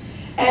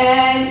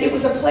 And it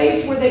was a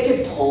place where they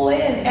could pull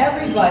in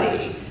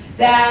everybody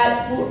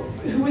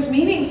who was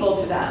meaningful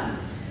to them.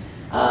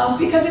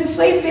 Because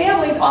enslaved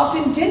families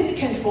often didn't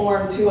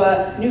conform to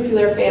a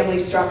nuclear family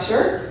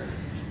structure.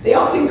 They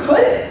often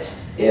couldn't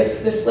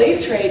if the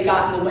slave trade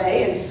got in the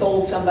way and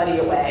sold somebody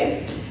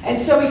away. And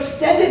so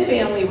extended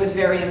family was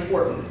very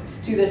important.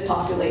 to this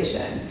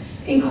population,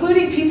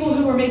 including people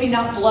who were maybe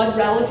not blood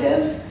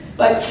relatives,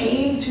 but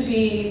came to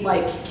be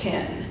like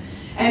kin.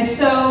 And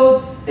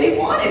so they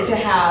wanted to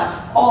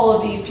have all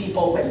of these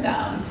people with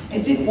them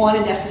and didn't want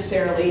to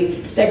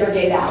necessarily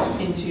segregate out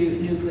into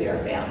nuclear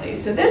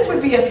families. So this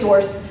would be a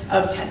source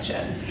of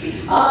tension.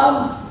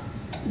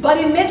 But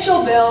in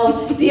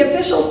Mitchellville, the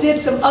officials did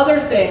some other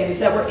things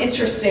that were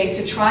interesting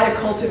to try to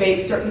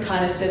cultivate certain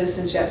kind of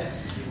citizenship.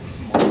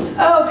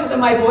 Oh, because of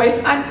my voice,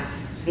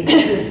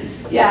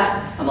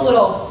 yeah, I'm a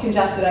little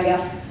congested, I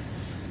guess.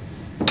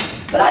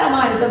 But I don't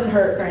mind, it doesn't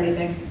hurt or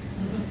anything.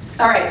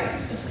 All right,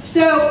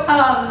 so,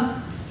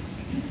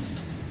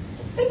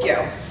 thank you.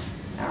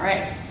 All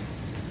right.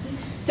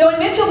 So in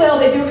Mitchellville,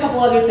 they do a couple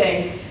other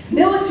things.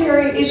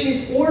 Military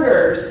issues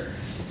orders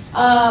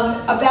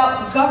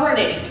about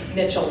governing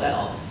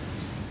Mitchellville.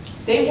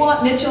 They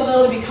want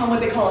Mitchellville to become what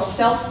they call a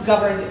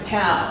self-governed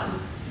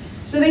town.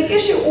 So they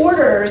issue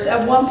orders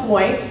at one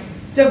point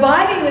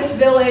dividing this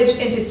village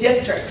into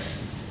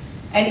districts.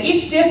 And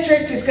each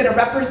district is going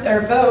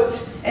to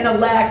vote and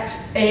elect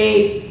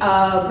a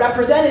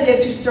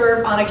representative to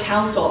serve on a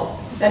council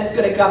that is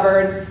going to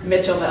govern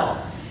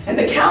Mitchellville. And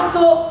the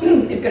council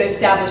is going to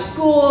establish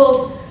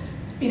schools,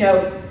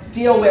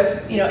 deal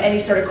with any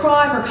sort of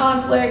crime or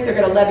conflict. They're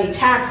going to levy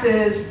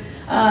taxes.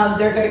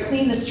 They're going to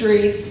clean the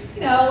streets.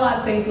 A lot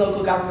of things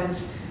local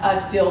governments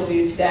still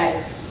do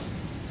today.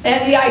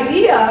 And the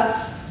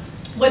idea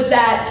was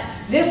that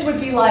this would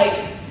be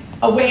like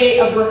a way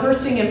of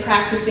rehearsing and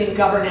practicing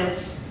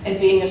governance and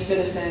being a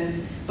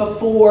citizen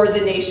before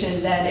the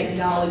nation then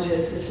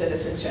acknowledges the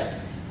citizenship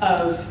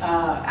of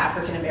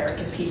African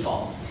American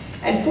people.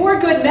 And for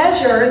good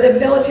measure, the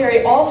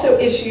military also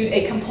issued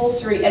a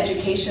compulsory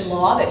education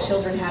law that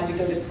children had to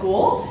go to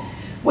school,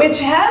 which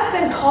has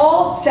been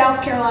called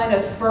South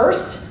Carolina's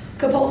first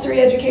compulsory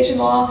education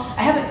law.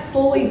 I haven't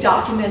fully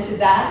documented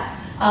that,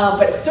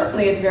 but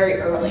certainly it's very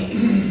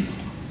early.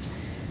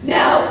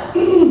 Now,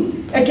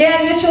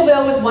 again,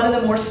 Mitchellville was one of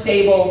the more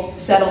stable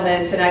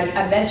settlements, and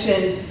I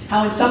mentioned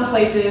how in some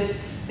places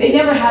they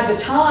never had the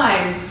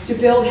time to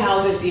build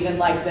houses even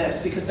like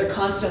this because they're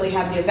constantly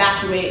having to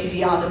evacuate and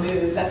be on the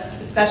move. That's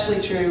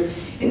especially true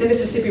in the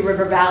Mississippi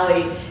River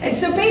Valley. And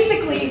so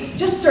basically,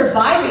 just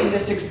surviving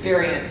this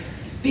experience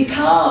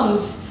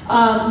becomes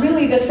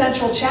really the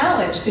central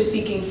challenge to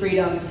seeking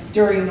freedom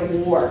during the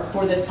war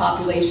for this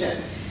population.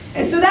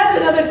 And so that's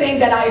another thing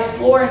that I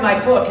explore in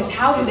my book is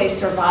how do they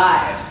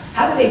survive?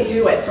 How do they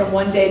do it from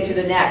one day to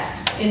the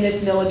next in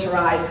this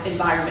militarized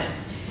environment?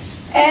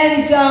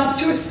 And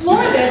to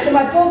explore this, in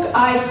my book,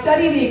 I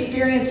study the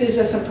experiences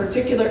of some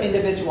particular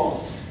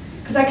individuals.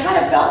 Because I kind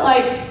of felt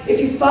like if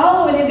you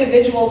follow an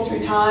individual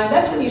through time,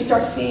 that's when you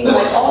start seeing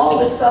like all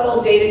the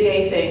subtle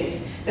day-to-day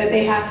things that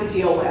they have to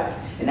deal with.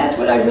 And that's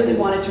what I really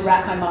wanted to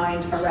wrap my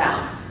mind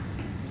around.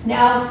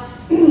 Now,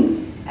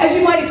 as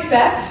you might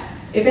expect,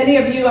 if any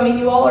of you,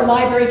 you all are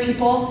library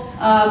people,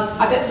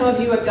 I bet some of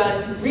you have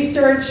done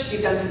research,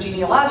 you've done some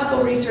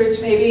genealogical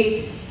research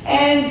maybe,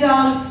 and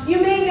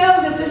you may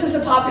know that this is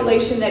a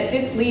population that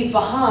didn't leave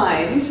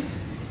behind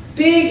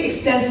big,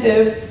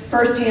 extensive,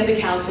 first-hand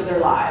accounts of their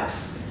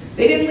lives.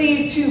 They didn't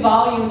leave 2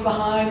 volumes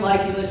behind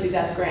like Ulysses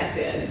S. Grant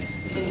did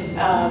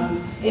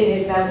in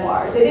his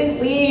memoirs. They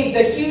didn't leave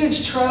the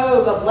huge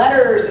trove of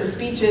letters and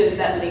speeches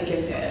that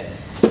Lincoln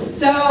did.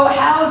 So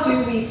how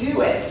do we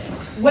do it?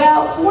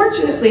 Well,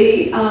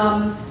 fortunately,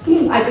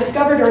 I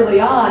discovered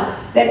early on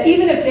that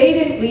even if they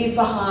didn't leave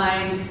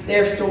behind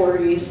their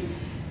stories,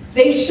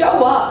 they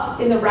show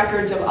up in the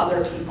records of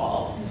other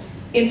people,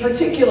 in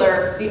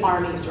particular, the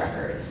Army's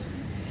records.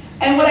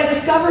 And what I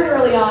discovered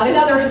early on, and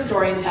other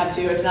historians have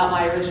too, it's not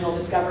my original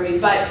discovery,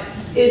 but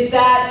is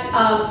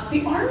that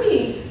the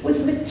Army was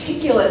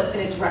meticulous in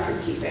its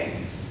record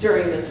keeping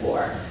during this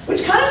war,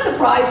 which kind of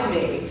surprised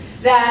me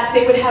that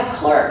they would have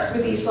clerks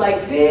with these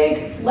like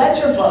big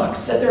ledger books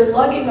that they're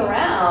lugging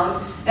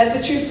around as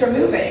the troops are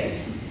moving.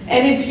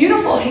 And in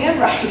beautiful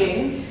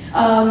handwriting,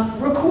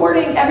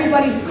 recording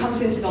everybody who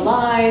comes into the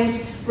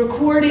lines,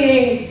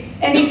 recording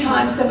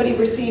anytime somebody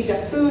received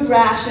a food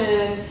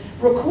ration,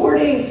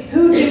 recording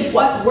who did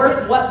what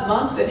work, what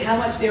month, and how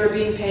much they were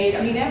being paid,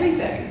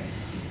 everything.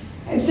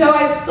 And so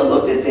I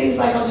looked at things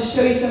like, I'll just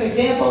show you some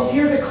examples.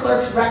 Here's a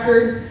clerk's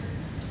record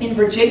in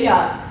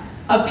Virginia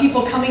of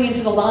people coming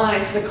into the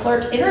lines. The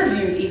clerk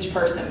interviewed each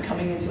person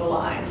coming into the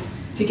lines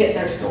to get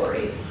their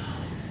story.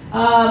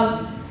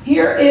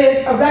 Here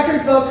is a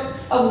record book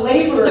of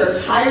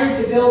laborers hired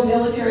to build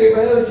military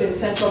roads in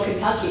central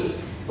Kentucky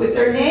with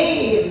their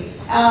name,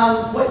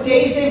 what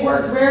days they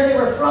worked, where they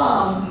were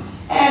from.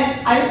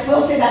 And I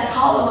will say that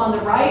column on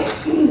the right,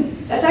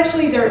 that's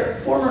actually their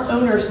former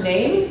owner's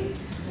name.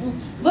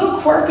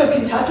 Little quirk of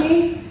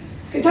Kentucky.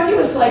 Kentucky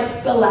was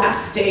like the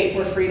last state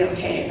where freedom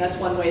came. That's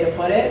one way to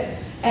put it.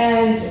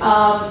 And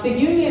the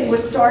Union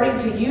was starting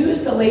to use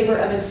the labor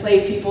of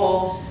enslaved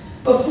people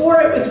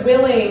before it was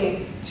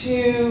willing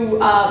to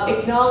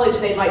acknowledge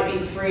they might be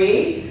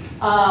free.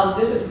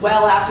 This is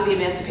well after the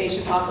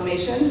Emancipation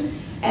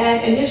Proclamation.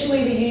 And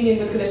initially the Union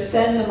was going to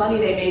send the money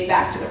they made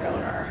back to their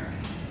owner.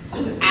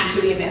 This is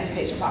after the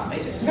Emancipation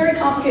Proclamation. It's a very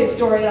complicated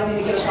story. I don't mean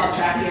to get us off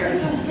track here.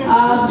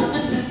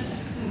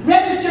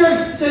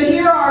 Registered, so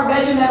here are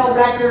regimental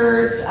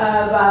records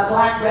of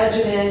Black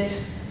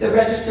Regiment, the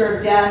register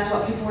of deaths,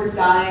 what people were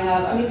dying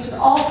of. I mean, just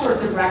all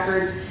sorts of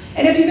records.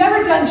 And if you've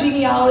ever done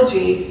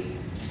genealogy,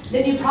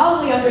 then you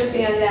probably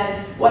understand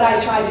then what I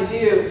tried to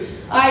do.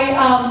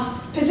 I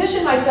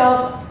positioned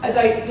myself, as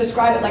I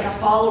describe it, like a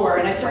follower,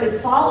 and I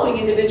started following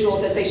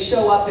individuals as they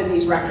show up in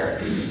these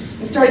records,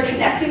 and started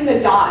connecting the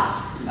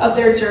dots of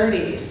their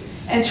journeys,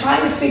 and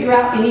trying to figure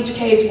out in each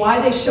case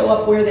why they show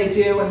up where they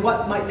do and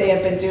what might they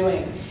have been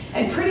doing.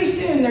 And pretty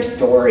soon their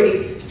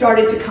story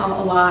started to come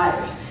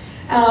alive.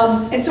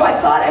 And so I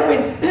thought I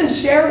would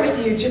share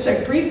with you just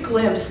a brief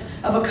glimpse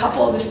of a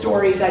couple of the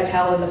stories I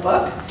tell in the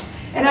book.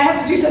 And I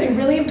have to do something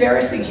really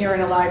embarrassing here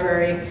in a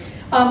library.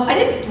 I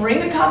didn't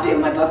bring a copy of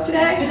my book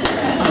today.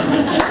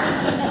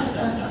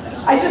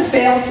 I just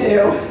failed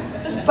to.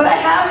 But I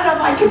have it on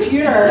my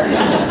computer.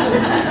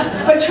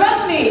 But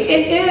trust me,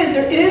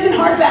 it is in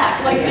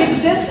hardback. Like, it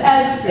exists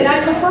as, and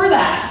I prefer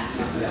that.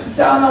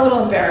 So I'm a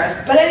little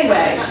embarrassed. But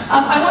anyway,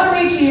 I want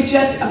to read to you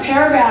just a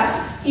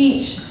paragraph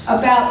each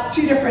about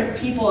two different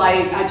people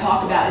I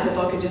talk about in the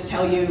book and just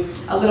tell you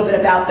a little bit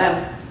about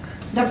them.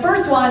 The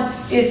first one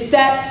is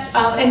set,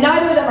 and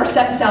neither of them are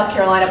set in South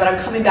Carolina, but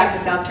I'm coming back to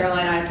South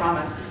Carolina, I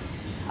promise.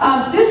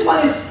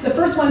 The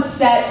first one's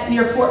set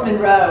near Fort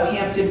Monroe,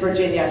 Hampton,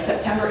 Virginia,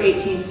 September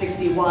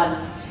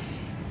 1861.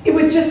 It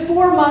was just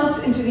 4 months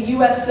into the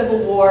US Civil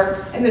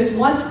War, and this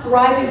once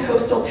thriving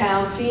coastal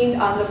town seemed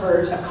on the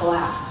verge of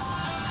collapse.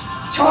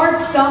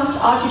 Charred stumps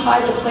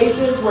occupied the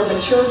places where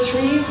mature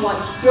trees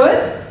once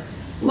stood.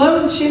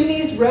 Lone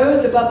chimneys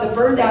rose above the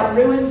burned out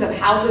ruins of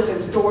houses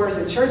and stores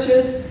and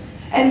churches.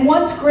 And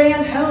once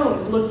grand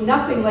homes looked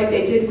nothing like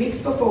they did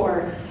weeks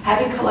before,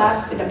 having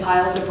collapsed into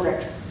piles of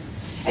bricks.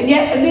 And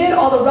yet, amid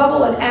all the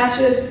rubble and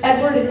ashes,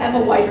 Edward and Emma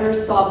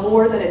Whitehurst saw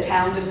more than a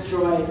town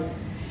destroyed.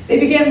 They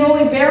began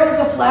rolling barrels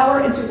of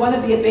flour into one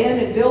of the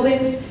abandoned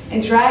buildings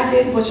and dragged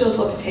in bushels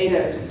of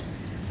potatoes.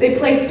 They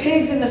placed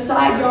pigs in the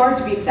side yard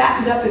to be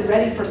fattened up and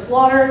ready for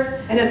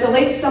slaughter, and as the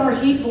late summer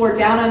heat bore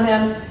down on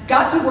them,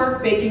 got to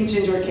work baking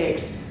ginger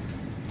cakes.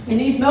 In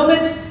these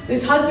moments,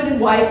 this husband and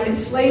wife,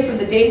 enslaved from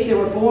the days they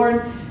were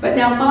born, but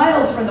now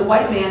miles from the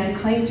white man who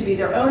claimed to be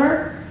their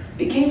owner,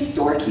 became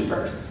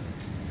storekeepers.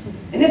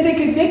 And if they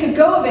could make a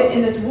go of it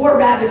in this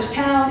war-ravaged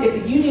town, if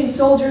the Union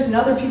soldiers and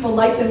other people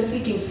like them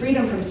seeking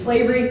freedom from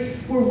slavery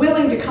were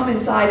willing to come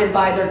inside and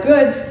buy their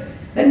goods,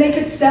 then they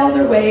could sell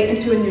their way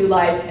into a new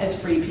life as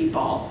free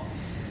people.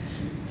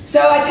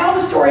 So I tell the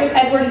story of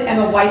Edward and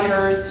Emma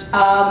Whitehurst.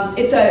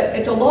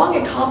 It's a long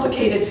and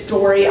complicated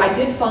story. I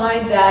did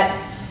find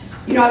that,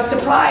 I was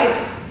surprised.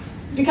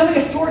 Becoming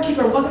a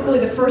storekeeper wasn't really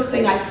the first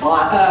thing I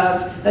thought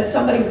of that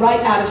somebody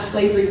right out of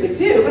slavery would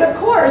do. But of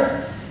course,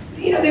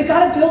 they've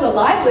got to build a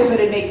livelihood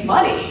and make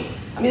money.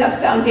 I mean, that's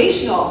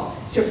foundational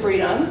to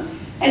freedom.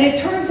 And it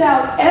turns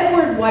out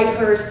Edward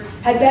Whitehurst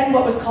had been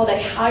what was called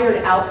a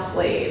hired out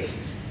slave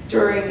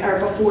during or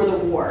before the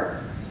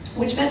war,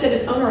 which meant that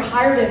his owner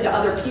hired him to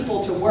other people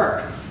to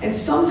work. And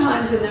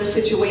sometimes in those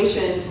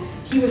situations,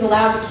 he was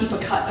allowed to keep a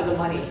cut of the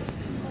money.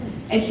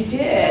 And he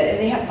did, and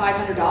they had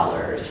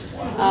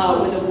 $500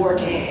 when the war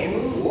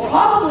came,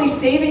 probably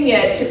saving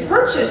it to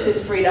purchase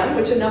his freedom,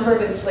 which a number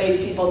of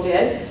enslaved people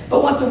did.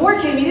 But once the war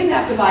came, he didn't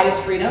have to buy his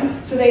freedom,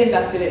 so they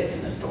invested it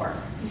in the store.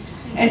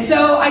 And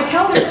so I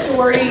tell their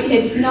story.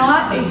 It's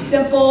not a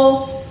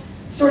simple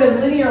sort of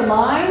linear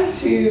line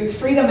to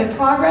freedom and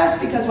progress,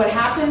 because what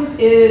happens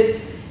is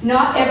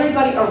not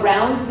everybody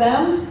around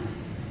them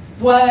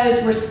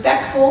was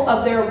respectful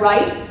of their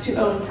right to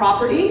own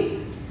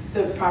property,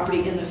 the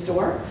property in the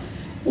store,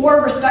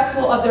 or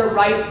respectful of their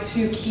right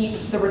to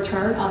keep the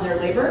return on their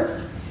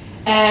labor.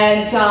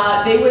 And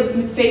they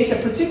would face a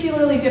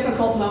particularly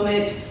difficult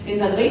moment in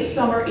the late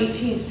summer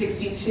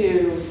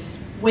 1862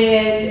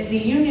 when the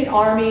Union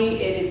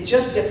Army, it is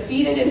just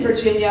defeated in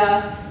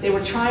Virginia. They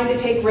were trying to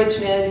take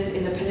Richmond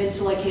in the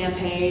Peninsula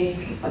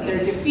Campaign, but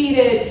they're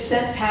defeated,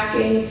 sent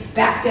packing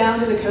back down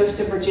to the coast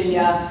of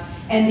Virginia.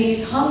 And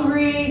these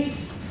hungry,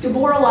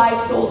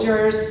 demoralized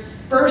soldiers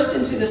burst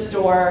into the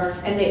store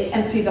and they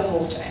empty the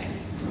whole thing,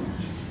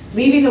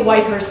 leaving the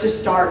Whitehurst to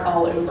start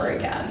all over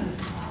again.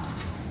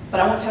 But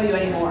I won't tell you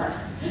any more,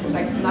 because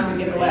I'm not going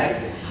to give it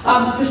away.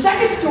 The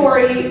second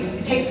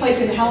story takes place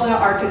in Helena,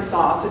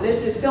 Arkansas. So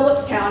this is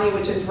Phillips County,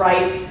 which is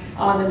right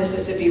on the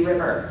Mississippi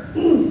River.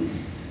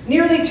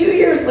 Nearly 2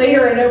 years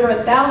later and over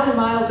 1,000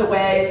 miles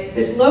away,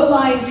 this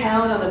low-lying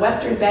town on the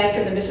western bank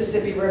of the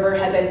Mississippi River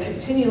had been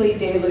continually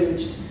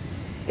deluged.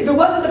 If it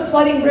wasn't the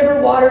flooding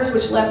river waters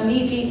which left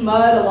knee-deep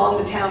mud along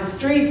the town's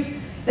streets,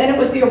 then it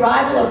was the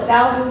arrival of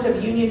thousands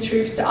of Union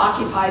troops to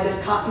occupy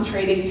this cotton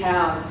trading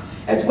town,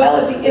 as well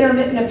as the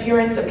intermittent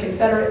appearance of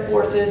Confederate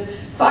forces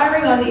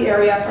firing on the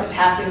area from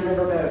passing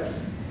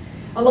riverboats.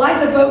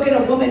 Eliza Bogan,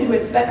 a woman who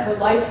had spent her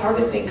life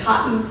harvesting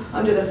cotton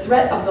under the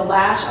threat of the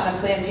lash on a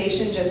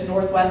plantation just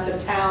northwest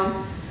of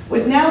town,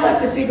 was now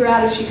left to figure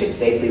out if she could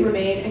safely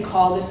remain and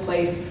call this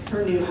place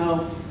her new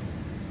home.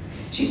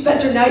 She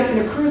spent her nights in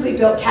a crudely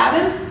built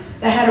cabin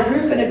that had a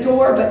roof and a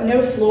door but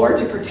no floor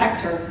to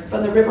protect her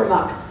from the river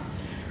muck.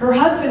 Her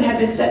husband had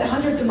been sent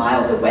hundreds of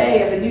miles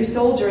away as a new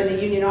soldier in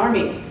the Union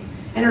Army,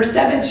 and her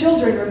 7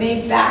 children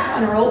remained back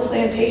on her old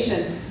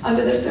plantation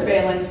under the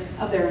surveillance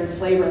of their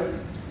enslaver.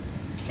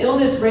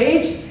 Illness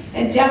raged,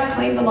 and death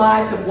claimed the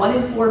lives of 1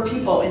 in 4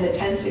 people in the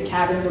tents and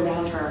cabins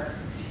around her.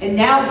 And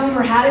now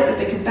rumor had it that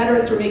the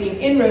Confederates were making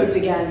inroads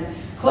again,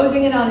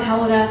 closing in on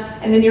Helena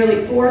and the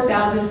nearly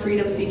 4,000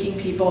 freedom-seeking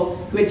people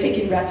who had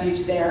taken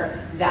refuge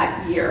there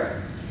that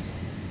year.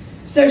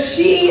 So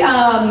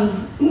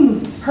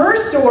her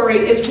story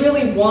is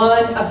really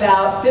one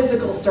about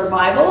physical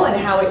survival and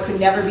how it could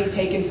never be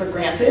taken for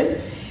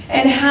granted,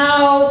 and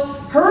how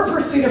her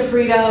pursuit of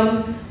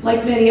freedom,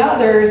 like many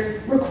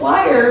others,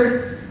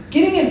 required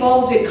getting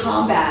involved in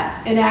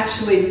combat and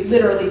actually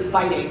literally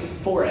fighting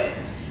for it.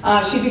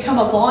 She'd become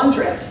a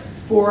laundress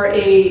for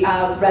a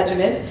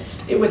regiment.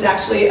 It was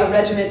actually a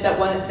regiment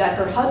that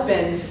her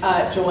husband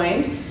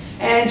joined.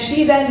 And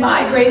she then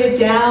migrated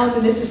down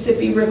the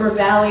Mississippi River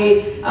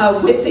Valley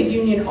with the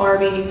Union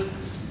Army.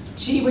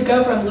 She would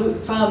go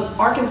from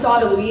Arkansas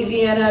to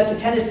Louisiana to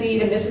Tennessee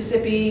to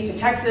Mississippi to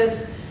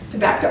Texas to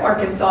back to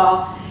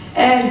Arkansas,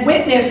 and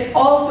witnessed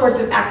all sorts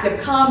of active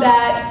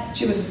combat.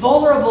 She was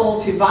vulnerable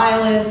to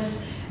violence,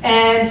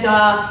 and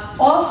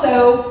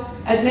also,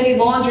 as many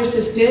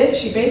laundresses did,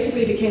 she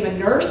basically became a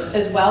nurse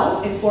as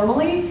well,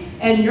 informally,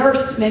 and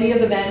nursed many of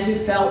the men who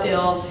fell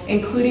ill,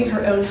 including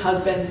her own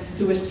husband,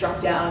 who was struck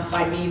down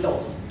by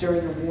measles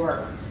during the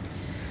war.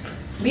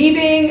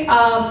 Leaving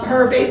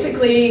her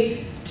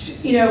basically,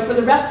 for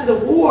the rest of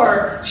the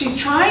war, she's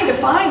trying to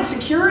find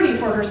security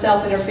for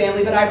herself and her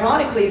family, but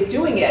ironically is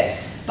doing it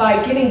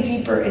by getting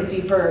deeper and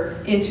deeper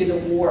into the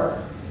war.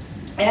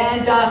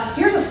 And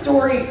here's a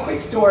story, quick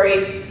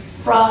story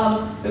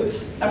from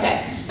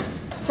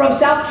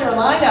South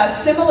Carolina,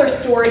 a similar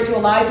story to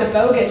Eliza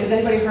Bogans. Has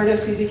anybody heard of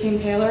Susie King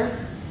Taylor?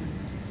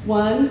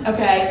 One?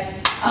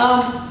 Okay.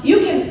 You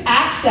can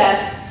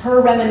access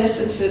her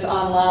reminiscences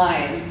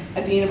online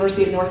at the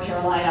University of North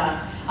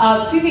Carolina.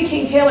 Susie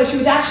King Taylor, she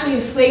was actually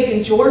enslaved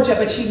in Georgia,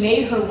 but she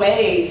made her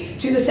way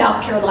to the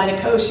South Carolina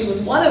coast. She was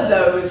one of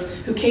those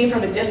who came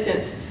from a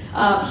distance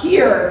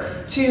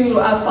here to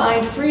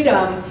find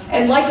freedom.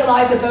 And like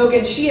Eliza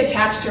Bogans, she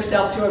attached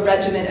herself to a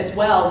regiment as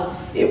well.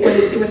 It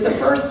was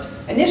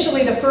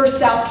initially the first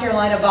South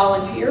Carolina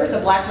Volunteers, a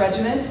black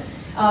regiment.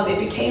 It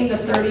became the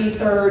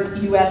 33rd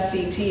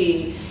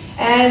USCT.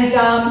 And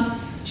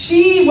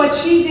what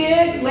she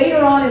did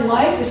later on in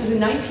life, this is in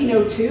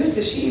 1902,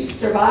 so she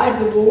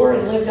survived the war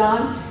and lived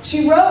on,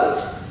 she wrote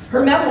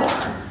her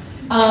memoir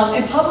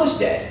and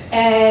published it.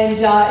 And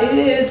it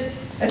is,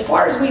 as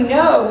far as we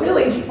know,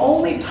 really the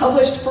only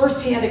published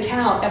first-hand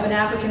account of an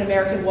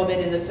African-American woman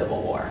in the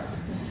Civil War.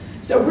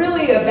 So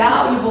really a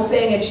valuable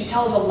thing, and she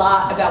tells a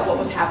lot about what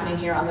was happening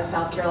here on the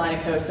South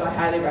Carolina coast, so I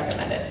highly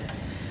recommend it.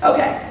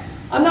 Okay,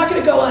 I'm not going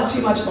to go on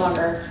too much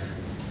longer,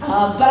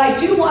 but I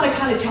do want to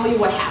kind of tell you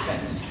what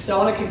happens. So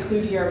I want to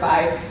conclude here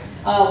by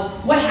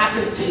what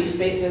happens to these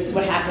spaces,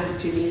 what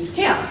happens to these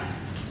camps.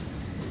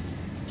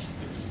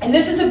 And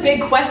this is a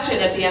big question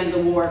at the end of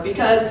the war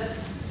because,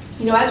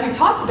 as we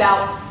talked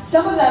about,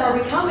 some of them are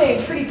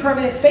becoming pretty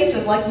permanent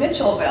spaces like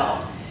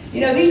Mitchellville.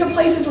 These are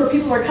places where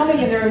people are coming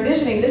and they're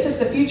envisioning, this is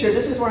the future,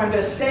 this is where I'm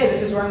going to stay,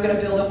 this is where I'm going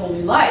to build a whole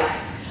new life.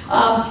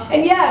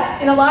 And yes,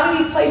 in a lot of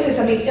these places,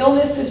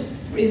 illness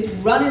is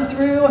running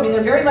through.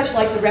 They're very much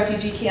like the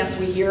refugee camps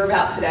we hear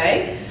about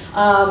today.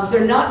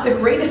 They're not the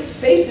greatest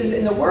spaces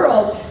in the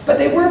world, but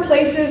they were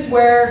places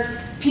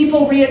where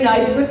people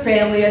reunited with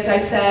family, as I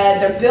said.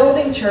 They're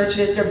building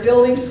churches, they're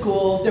building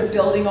schools, they're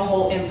building a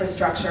whole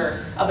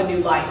infrastructure of a new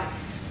life.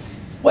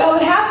 Well,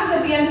 what happens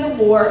at the end of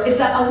the war is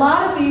that a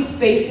lot of these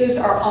spaces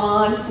are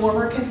on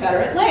former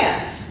Confederate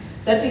lands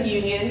that the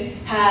Union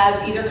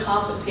has either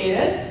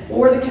confiscated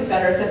or the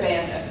Confederates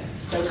abandoned.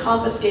 So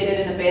confiscated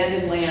and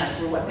abandoned lands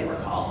were what they were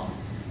called.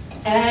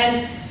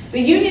 And the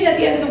Union at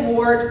the end of the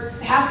war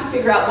has to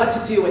figure out what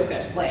to do with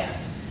this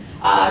land.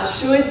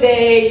 Should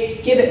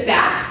they give it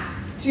back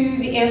to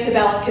the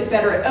antebellum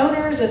Confederate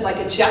owners as like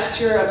a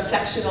gesture of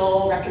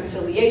sectional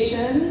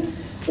reconciliation?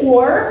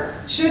 Or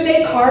should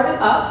they carve it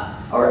up,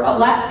 or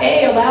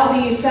allow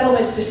these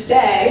settlements to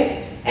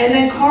stay, and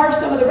then carve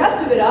some of the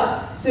rest of it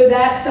up so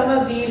that some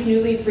of these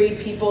newly freed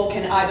people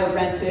can either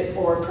rent it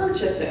or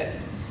purchase it?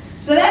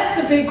 So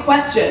that's the big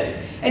question.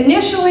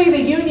 Initially,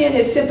 the Union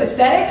is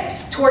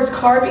sympathetic towards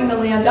carving the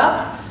land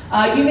up.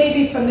 You may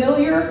be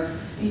familiar,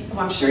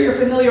 I'm sure you're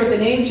familiar with the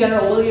name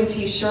General William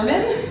T.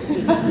 Sherman.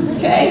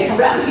 Okay,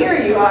 around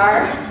here you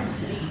are.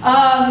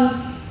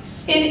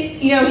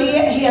 He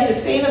has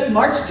his famous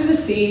March to the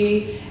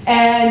Sea,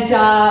 and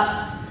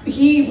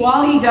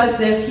while he does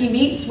this, he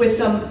meets with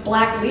some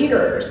black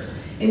leaders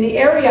in the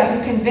area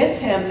who convince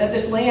him that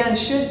this land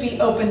should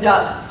be opened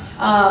up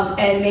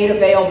and made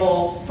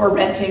available for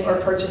renting or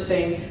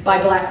purchasing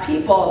by black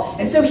people.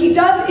 And so he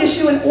does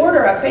issue an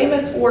order, a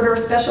famous order,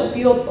 Special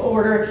Field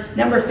Order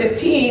number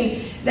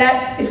 15,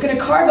 that is going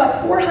to carve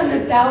up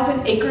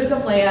 400,000 acres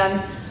of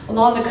land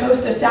along the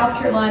coast of South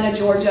Carolina,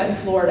 Georgia, and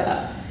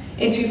Florida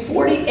into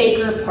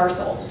 40-acre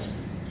parcels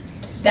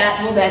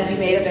that will then be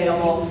made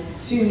available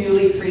to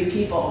newly freed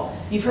people.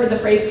 You've heard the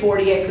phrase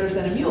 40 acres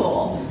and a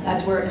mule.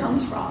 That's where it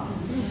comes from.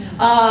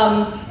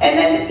 And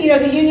then,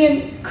 the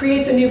Union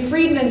creates a new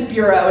Freedmen's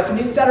Bureau. It's a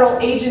new federal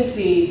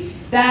agency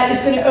that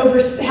is going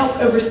to help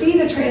oversee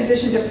the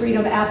transition to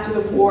freedom after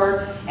the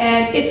war.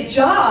 And its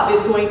job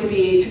is going to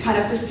be to kind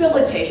of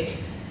facilitate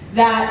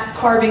that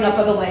carving up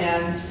of the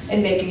land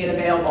and making it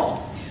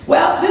available.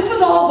 Well, this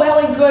was all well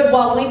and good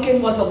while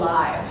Lincoln was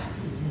alive.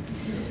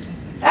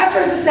 After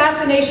his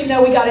assassination,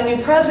 though, we got a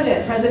new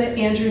president, President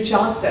Andrew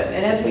Johnson.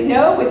 And as we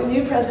know, with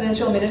new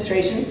presidential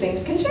administrations,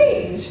 things can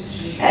change.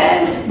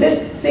 And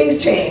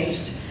things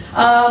changed.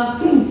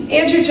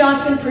 Andrew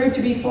Johnson proved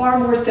to be far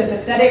more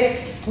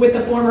sympathetic with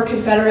the former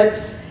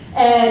Confederates,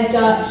 and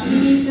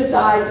he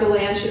decides the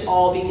land should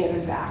all be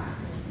given back.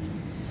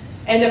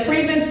 And the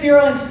Freedmen's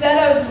Bureau,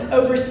 instead of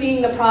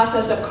overseeing the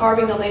process of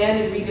carving the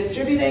land and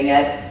redistributing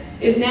it,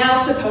 is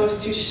now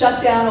supposed to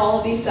shut down all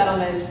of these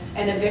settlements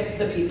and evict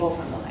the people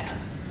from the land.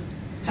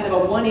 Kind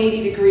of a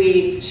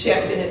 180-degree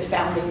shift in its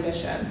founding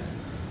mission.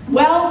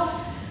 Well,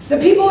 the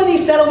people in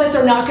these settlements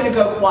are not going to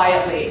go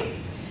quietly.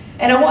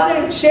 And I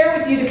want to share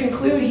with you to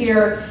conclude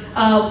here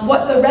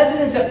what the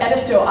residents of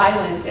Edisto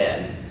Island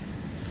did.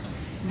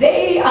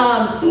 They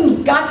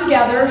got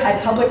together,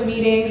 had public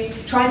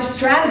meetings, trying to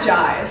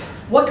strategize,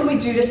 what can we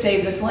do to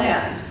save this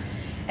land?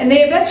 And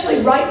they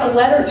eventually write a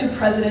letter to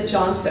President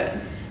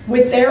Johnson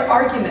with their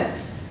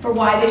arguments for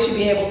why they should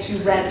be able to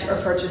rent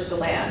or purchase the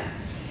land.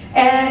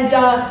 And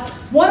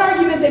one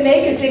argument they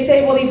make is they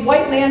say, well, these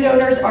white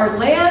landowners are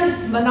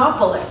land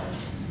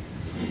monopolists.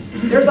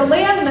 There's a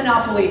land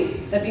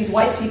monopoly that these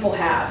white people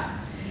have.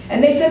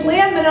 And they said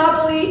land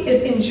monopoly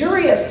is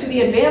injurious to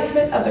the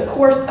advancement of the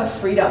course of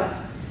freedom.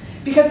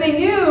 Because they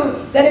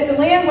knew that if the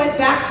land went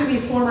back to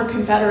these former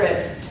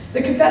Confederates,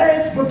 the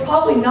Confederates were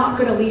probably not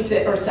going to lease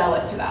it or sell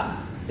it to them.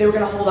 They were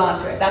going to hold on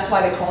to it. That's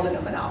why they called it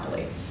a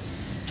monopoly.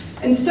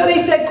 And so they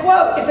said,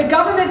 quote, if the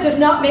government does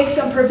not make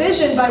some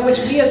provision by which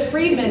we as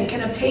freedmen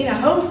can obtain a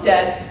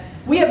homestead,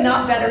 we have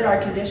not bettered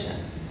our condition.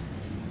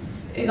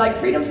 Like,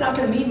 freedom's not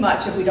going to mean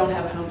much if we don't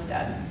have a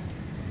homestead.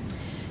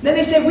 And then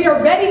they said, we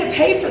are ready to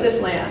pay for this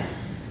land.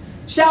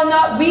 Shall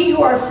not we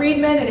who are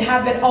freedmen and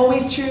have been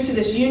always true to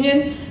this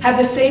union have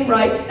the same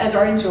rights as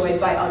are enjoyed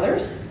by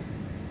others?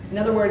 In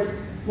other words,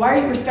 why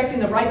are you respecting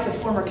the rights of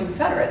former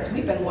Confederates?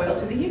 We've been loyal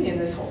to the Union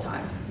this whole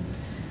time.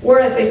 Or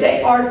as they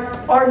say,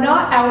 are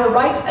not our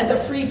rights as a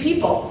free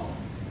people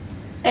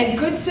and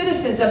good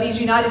citizens of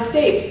these United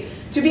States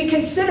to be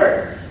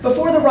considered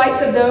before the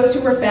rights of those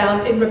who were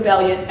found in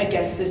rebellion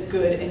against this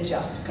good and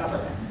just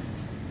government?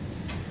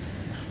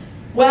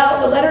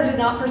 Well, the letter did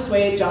not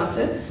persuade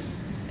Johnson,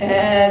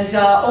 and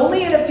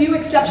only in a few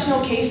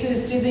exceptional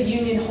cases did the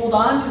Union hold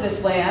on to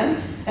this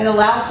land and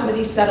allow some of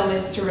these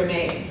settlements to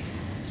remain.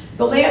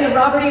 The land of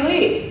Robert E.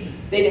 Lee,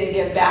 they didn't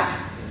give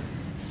back.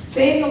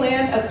 Same the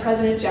land of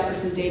President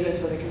Jefferson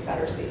Davis of the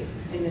Confederacy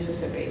in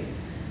Mississippi.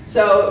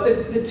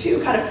 So the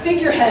two kind of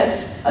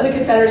figureheads of the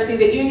Confederacy,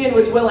 the Union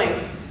was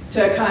willing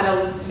to kind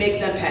of make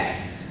them pay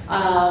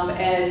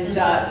and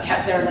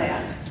kept their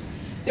land.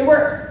 There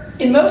were,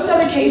 in most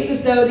other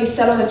cases though, these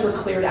settlements were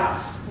cleared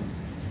out,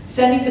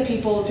 sending the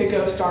people to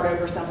go start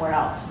over somewhere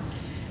else.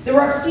 There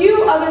were a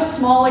few other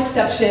small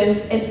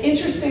exceptions, and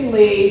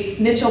interestingly,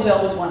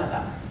 Mitchellville was one of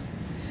them.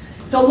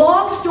 It's a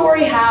long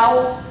story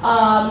how,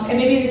 and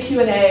maybe in the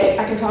Q&A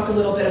I can talk a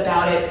little bit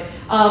about it,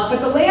 but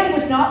the land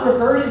was not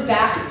reverted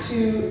back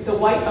to the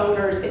white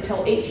owners until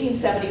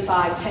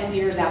 1875, 10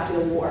 years after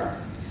the war.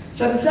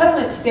 So the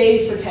settlement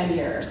stayed for 10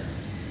 years.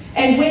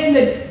 And when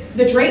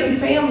the Drayton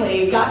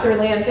family got their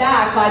land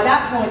back, by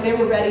that point they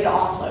were ready to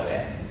offload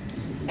it.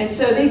 And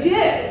so they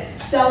did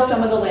sell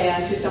some of the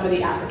land to some of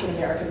the African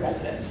American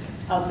residents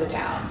of the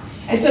town.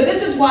 And so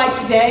this is why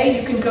today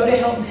you can go to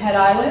Hilton Head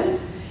Island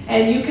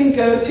and you can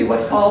go to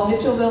what's called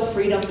Mitchellville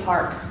Freedom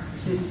Park,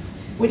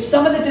 which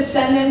some of the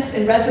descendants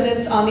and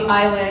residents on the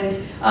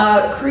island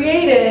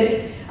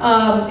created.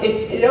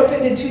 It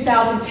opened in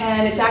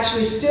 2010. It's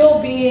actually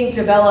still being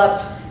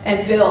developed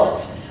and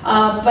built.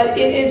 But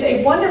it is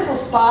a wonderful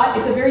spot.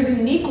 It's a very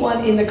unique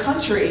one in the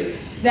country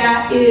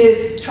that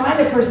is trying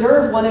to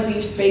preserve one of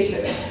these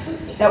spaces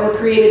that were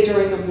created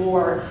during the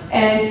war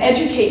and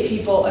educate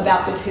people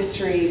about this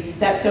history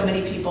that so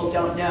many people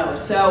don't know.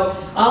 So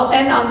I'll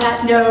end on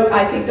that note.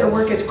 I think their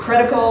work is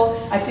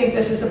critical. I think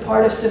this is a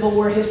part of Civil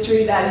War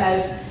history that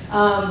has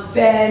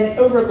been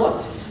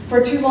overlooked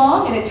for too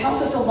long, and it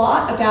tells us a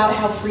lot about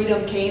how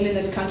freedom came in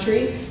this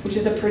country, which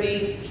is a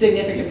pretty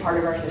significant part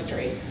of our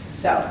history.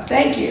 So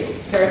thank you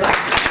very much.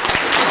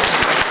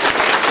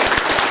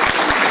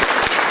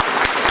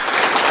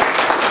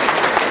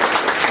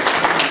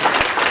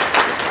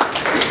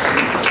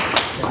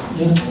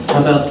 How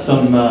about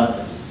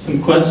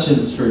some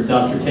questions for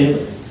Dr.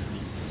 Taylor?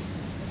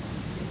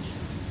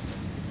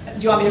 Do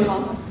you want me to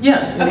call him?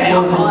 Yeah. Okay,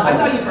 I'll call him. I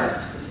saw you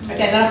first.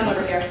 Okay, then I'll come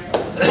over here.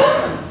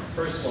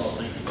 First of all,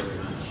 thank you very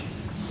much.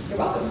 You're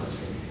welcome.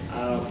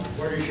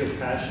 Where does your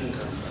passion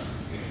come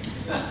from?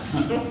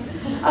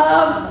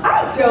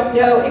 I don't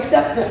know,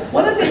 except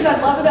one of the things I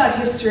love about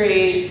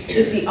history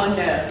is the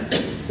unknown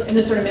and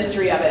the sort of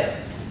mystery of it.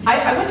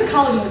 I went to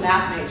college as a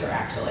math major,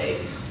 actually,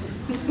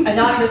 and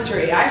not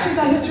history. I actually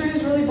thought history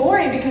was really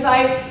boring because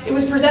it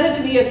was presented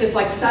to me as this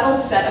like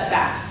settled set of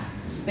facts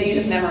that you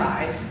just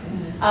memorize.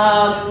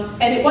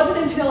 And it wasn't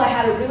until I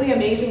had a really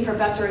amazing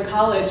professor in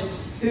college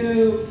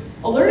who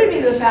alerted me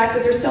to the fact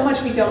that there's so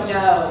much we don't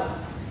know,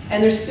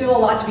 and there's still a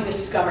lot to be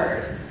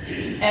discovered.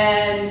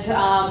 And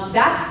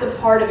that's the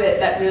part of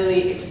it that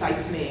really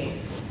excites me.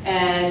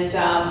 And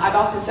I've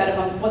often said if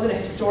I wasn't a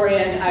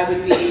historian, I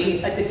would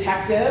be a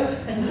detective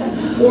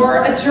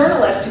or a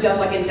journalist who does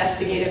like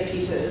investigative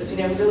pieces, you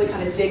know, really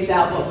kind of digs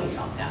out what we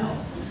don't know.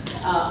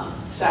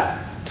 So,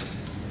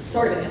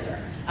 sort of an answer.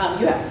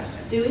 You have a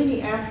question. Do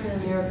any African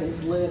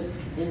Americans live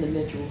in the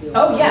Mitchellville?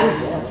 Oh, yes.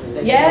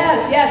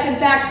 Yes. In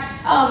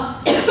fact,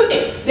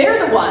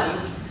 they're the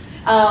ones,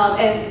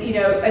 and you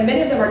know, and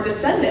many of them are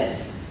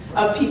descendants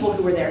of people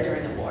who were there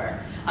during the war.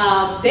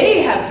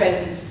 They have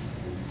been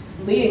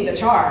leading the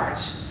charge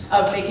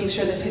of making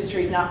sure this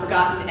history is not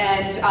forgotten.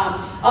 And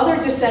other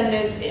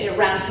descendants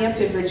around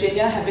Hampton,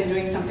 Virginia, have been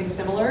doing something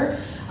similar.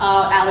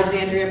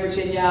 Alexandria,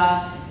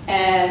 Virginia,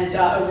 and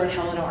over in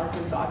Helena,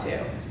 Arkansas, too.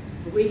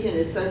 We can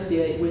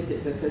associate with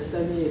it because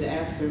so many of the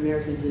African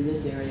Americans in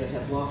this area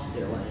have lost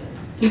their land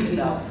to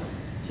development,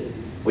 too.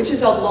 Which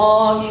is a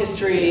long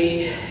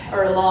history,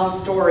 or a long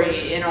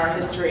story in our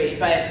history.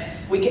 But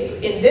we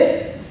get, in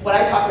this, what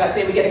I talk about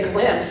today, we get a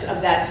glimpse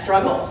of that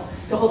struggle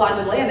to hold on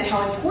to land and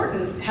how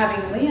important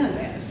having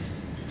land is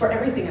for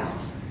everything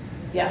else.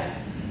 Yeah.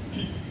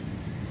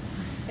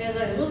 As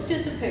I looked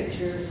at the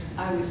pictures,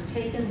 I was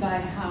taken by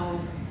how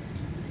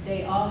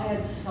they all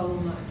had so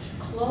much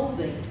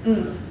clothing.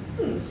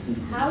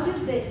 How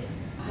did they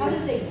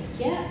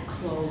get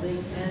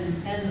clothing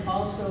and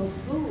also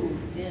food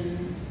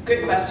in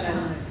good question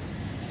times?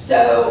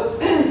 So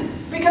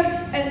because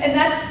and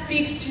that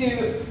speaks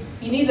to,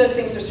 you need those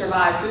things to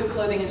survive: food,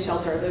 clothing, and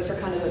shelter. Those are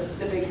kind of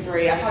the big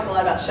three. I talked a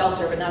lot about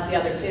shelter, but not the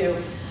other two.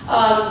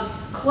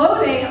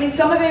 Clothing, I mean,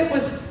 some of it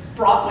was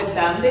brought with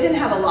them. They didn't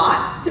have a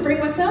lot to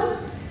bring with them.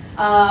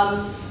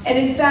 And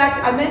in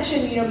fact, I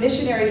mentioned, you know,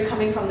 missionaries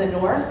coming from the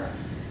north.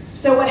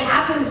 So what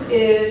happens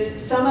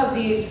is some of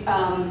these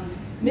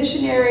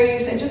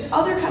missionaries and just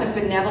other kind of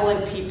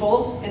benevolent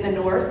people in the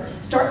north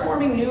start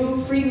forming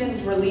new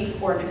freedmen's relief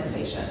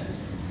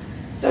organizations.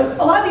 So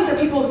a lot of these are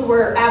people who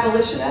were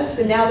abolitionists,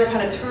 and now they're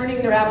kind of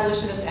turning their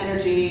abolitionist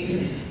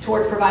energy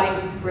towards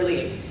providing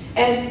relief.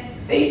 And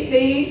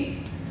they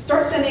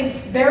start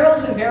sending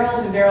barrels and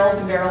barrels and barrels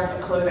and barrels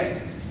of clothing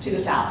to the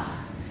south.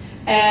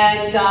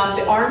 And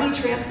the army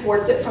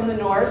transports it from the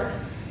north,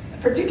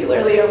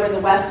 particularly over in the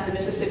west of the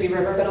Mississippi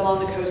River, but along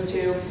the coast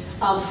too,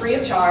 free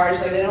of charge.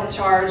 Like, they don't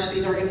charge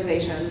these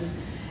organizations.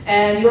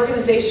 And the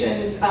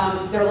organizations,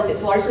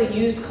 it's largely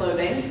used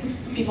clothing,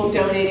 people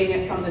donating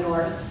it from the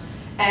north.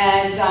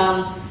 And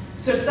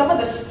so some of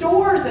the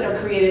stores that are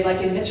created,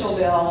 like in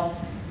Mitchellville,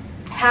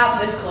 have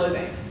this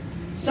clothing.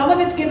 Some of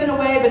it's given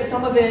away, but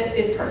some of it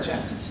is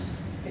purchased.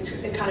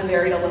 It kind of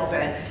varied a little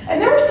bit.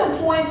 And there were some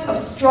points of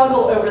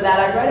struggle over that.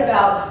 I read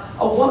about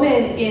a woman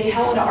in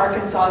Helena,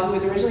 Arkansas, who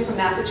was originally from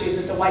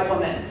Massachusetts, a white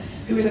woman,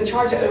 who was in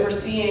charge of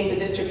overseeing the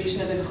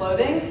distribution of this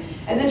clothing.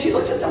 And then she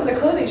looks at some of the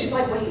clothing, she's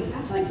like, wait,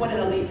 that's like what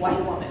an elite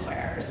white woman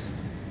wears.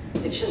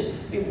 It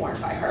shouldn't be worn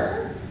by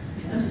her.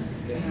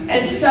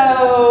 And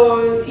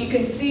so you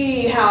can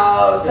see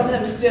how some of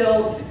them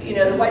still, you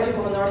know, the white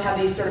people in the north have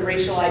these sort of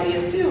racial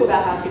ideas too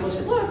about how people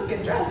should look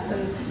and dress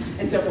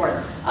and so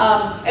forth.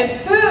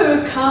 And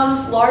food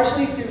comes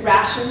largely through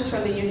rations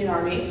from the Union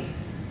Army.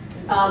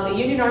 The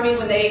Union Army,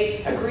 when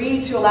they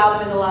agreed to allow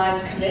them in the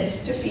lines,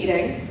 commits to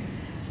feeding.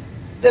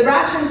 The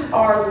rations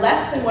are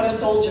less than what a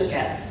soldier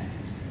gets,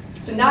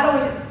 so not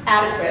always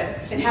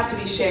adequate and have to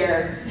be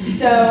shared.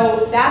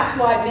 So that's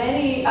why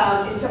many,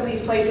 in some of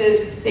these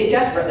places, they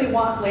desperately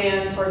want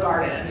land for a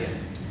garden.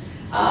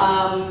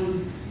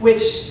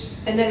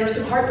 And then there's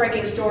some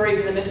heartbreaking stories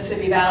in the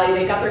Mississippi Valley.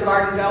 They got their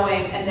garden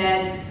going, and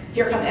then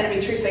here come enemy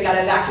troops, they got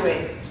to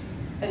evacuate,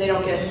 and they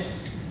don't get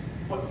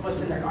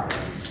what's in their garden.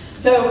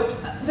 So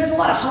there's a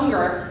lot of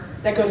hunger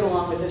that goes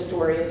along with this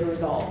story as a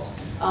result.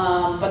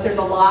 But there's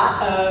a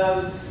lot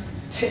of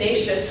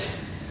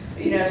tenacious,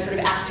 you know, sort of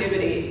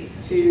activity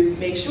to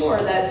make sure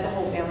that the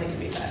whole family can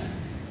be fed.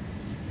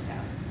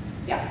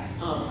 Yeah.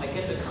 I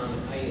guess a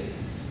comment.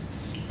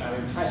 I'm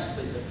impressed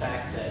with the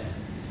fact that,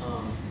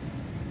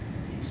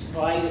 in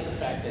spite of the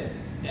fact that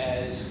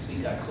as we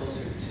got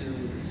closer to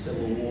the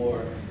Civil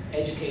War,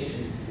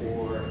 education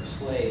for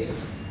slaves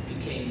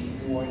became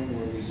more and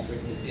more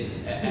restricted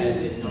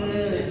as it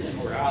non-existent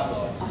or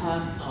outlawed,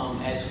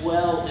 as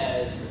well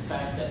as the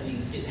fact that we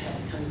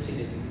have a tendency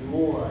to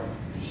ignore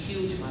the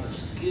huge amount of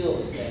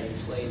skills that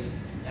enslaved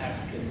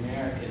African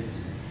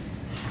Americans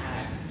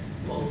had,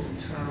 both in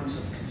terms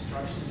of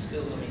construction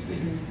skills. I mean,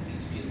 think of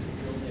these beautiful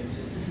buildings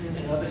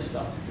and other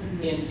stuff.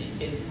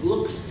 And it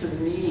looks to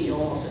me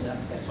almost, and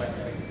that's why I got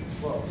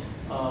this book,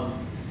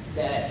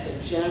 that the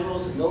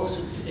generals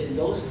and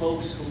those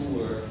folks who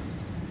were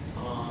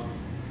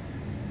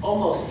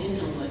almost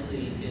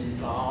intimately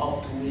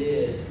involved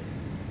with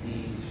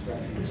these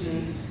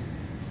refugees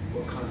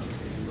or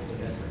contrafees or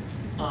whatever,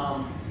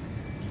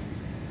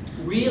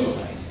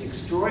 realized the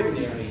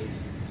extraordinary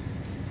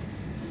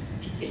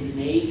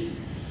innate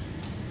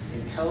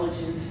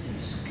intelligence and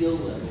skill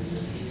levels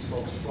that these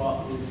folks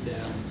brought with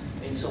them.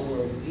 And so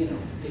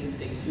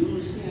they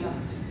used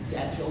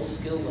those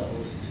skill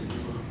levels to do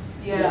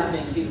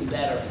things even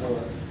better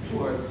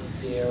for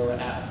their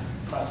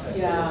prospects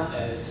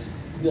as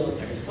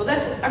military. Well,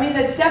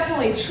 that's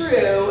definitely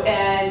true,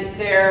 and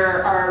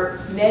there are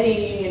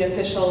many union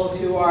officials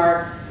who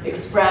are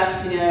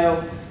expressed,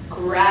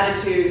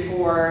 gratitude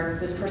for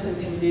this person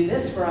can do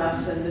this for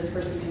us and this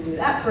person can do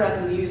that for us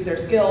and use their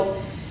skills.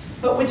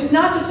 But which is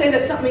not to say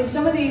that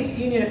some of these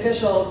union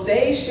officials,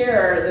 they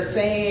share the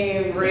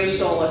same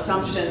racial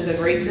assumptions and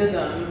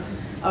racism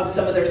of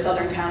some of their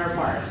Southern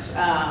counterparts.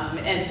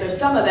 And so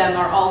some of them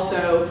are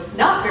also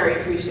not very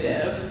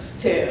appreciative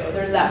too.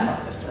 There's that part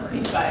of the story,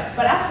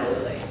 but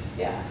absolutely,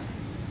 yeah.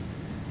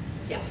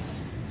 Yes.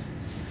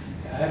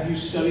 Have you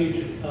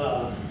studied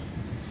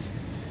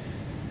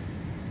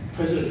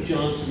President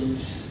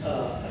Johnson's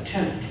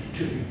attempt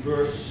to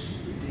reverse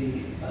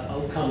the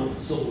outcome of the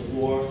Civil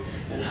War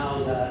and how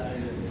that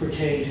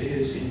pertained to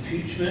his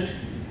impeachment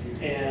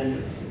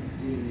and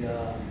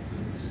the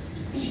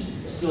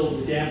still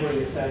the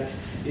dampening effect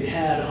it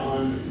had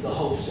on the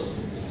hopes of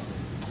the war?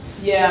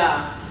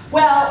 Yeah.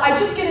 Well, I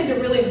just get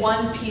into really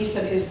one piece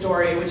of his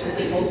story, which is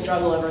this whole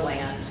struggle over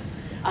land.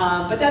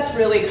 But that's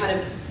really kind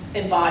of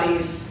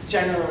embodies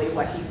generally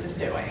what he was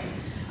doing,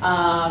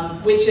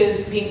 which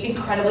is being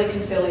incredibly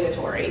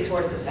conciliatory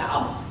towards the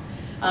South.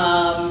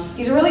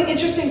 He's a really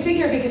interesting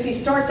figure because he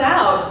starts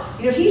out,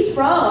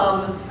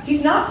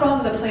 he's not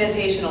from the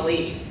plantation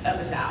elite of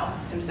the South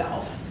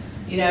himself.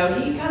 He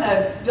kind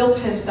of built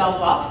himself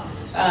up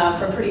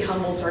from pretty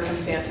humble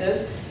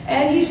circumstances,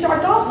 and he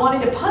starts off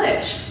wanting to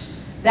punish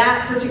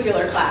that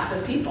particular class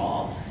of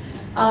people.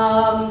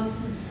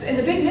 And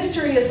the big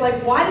mystery is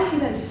like, why does he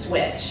then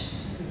switch?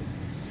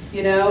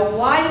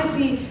 Why does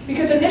he,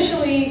 because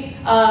initially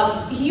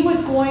he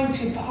was going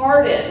to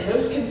pardon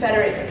most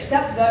Confederates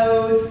except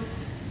those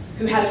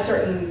who had a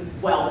certain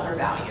wealth or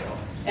value.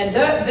 And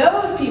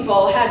those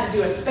people had to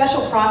do a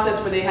special process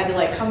where they had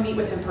to come meet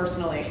with him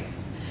personally.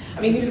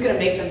 I mean, he was going to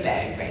make them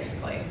beg,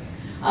 basically.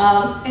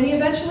 And he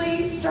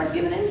eventually starts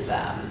giving in to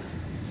them.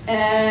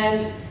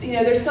 And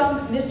there's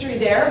some mystery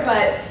there,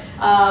 but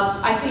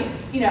I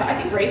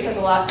think race has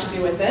a lot to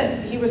do with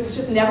it. He was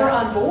just never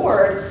on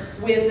board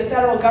with the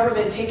federal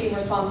government taking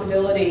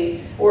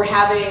responsibility or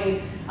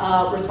having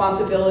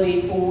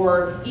responsibility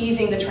for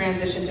easing the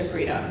transition to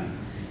freedom.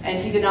 And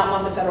he did not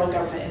want the federal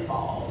government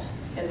involved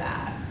in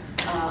that.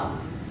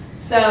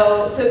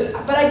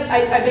 But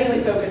I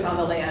mainly focus on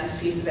the land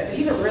piece of it. But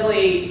he's a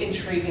really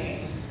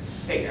intriguing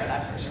figure,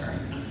 that's for sure.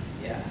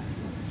 Yeah.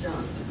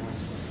 John.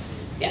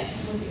 Yes.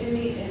 Would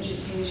any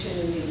education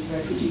in these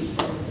refugee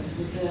settlements,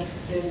 would that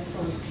been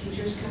from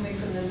teachers coming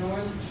from the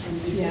north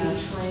and being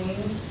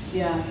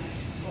trained?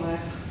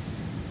 Black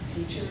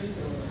teachers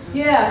or?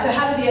 Yeah, so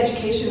how did the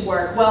education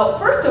work? Well,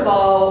 first of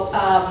all,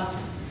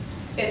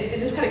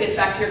 and this kind of gets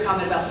back to your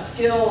comment about the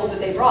skills that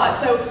they brought.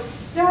 So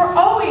there were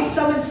always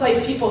some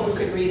enslaved people who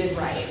could read and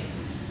write.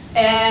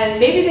 And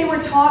maybe they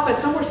were taught, but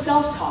some were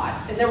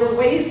self-taught. And there were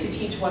ways to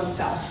teach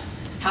oneself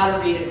how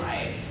to read and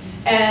write.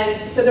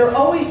 And so there were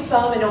always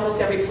some in almost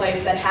every place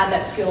that had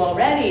that skill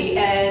already.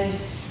 And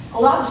a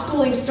lot of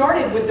schooling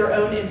started with their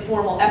own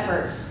informal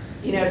efforts.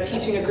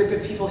 Teaching a group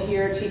of people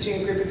here,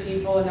 teaching a group of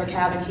people in their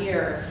cabin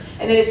here.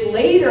 And then it's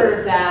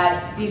later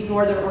that these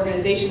northern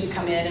organizations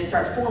come in and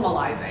start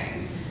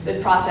formalizing this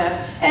process.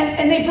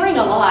 And they bring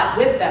a lot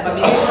with them. I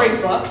mean, they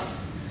bring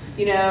books,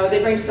 they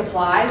bring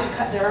supplies.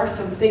 There are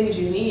some things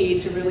you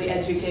need to really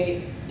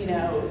educate,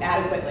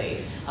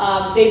 adequately.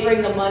 They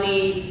bring the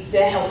money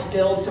that helps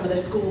build some of the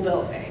school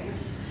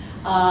buildings.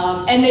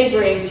 And they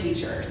bring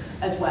teachers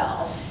as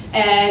well.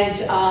 And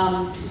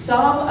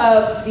some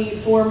of the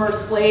former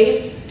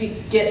slaves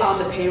get on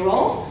the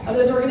payroll of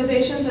those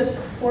organizations as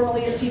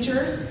formally as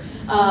teachers.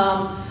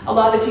 A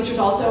lot of the teachers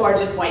also are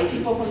just white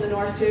people from the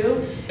north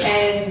too.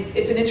 And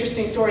it's an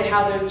interesting story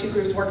how those two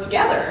groups work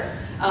together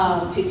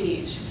to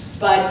teach.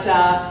 But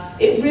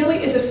it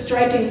really is a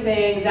striking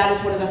thing. That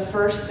is one of the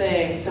first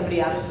things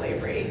somebody out of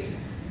slavery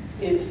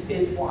is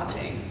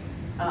wanting.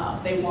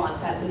 They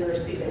want that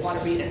literacy. They want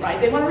to read and write.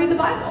 They want to read the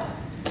Bible.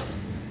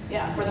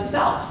 Yeah, for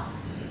themselves.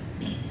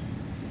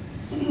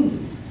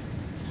 Any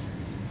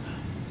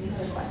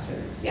other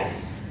questions?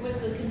 Yes.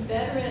 Was the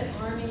Confederate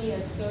Army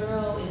as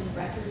thorough in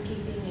record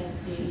keeping as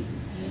the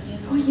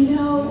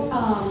Union?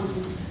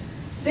 Oh,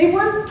 they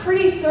were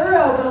pretty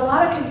thorough, but a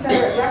lot of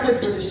Confederate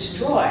records were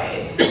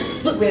destroyed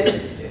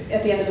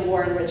at the end of the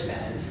war in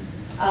Richmond.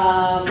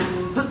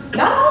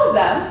 Not all of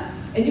them,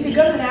 and you could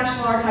go to the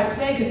National Archives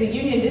today because the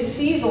Union did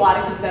seize a lot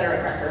of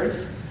Confederate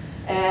records,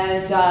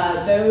 and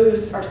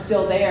those are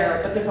still there,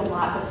 but there's a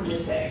lot that's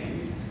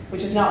missing,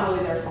 which is not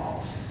really their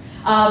fault.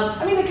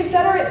 The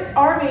Confederate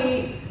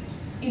Army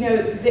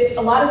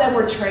a lot of them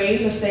were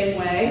trained the same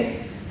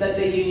way that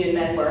the Union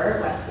men were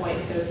at West Point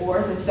and so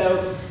forth. And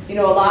so, a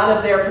lot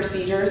of their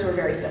procedures were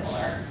very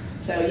similar.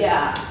 So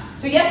yeah.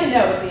 So yes and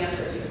no is the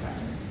answer to your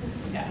question.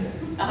 Yeah.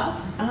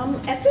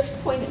 At this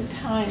point in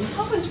time,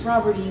 how is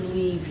Robert E.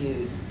 Lee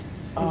viewed?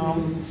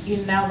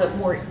 Now that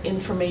more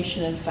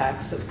information and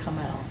facts have come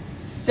out.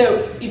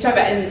 So you talk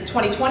about in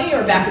 2020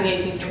 or back in the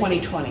 1860s?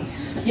 2020.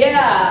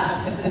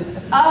 Yeah.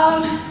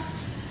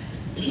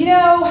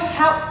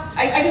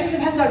 I guess it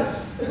depends on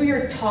who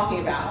you're talking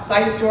about.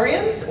 By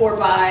historians or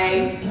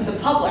by the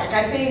public?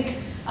 I think.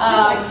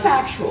 I'd like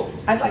factual.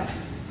 I'd like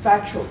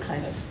factual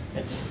kind of.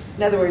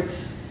 In other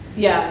words.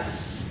 Yeah.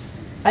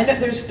 I know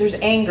there's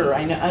anger.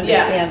 I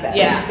understand that.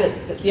 Yeah.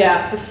 But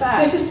yeah. The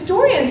facts. There's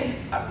historians.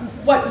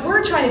 What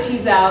we're trying to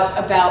tease out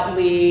about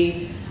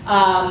Lee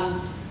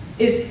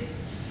is,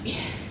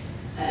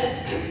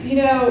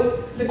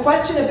 the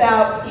question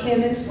about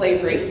him and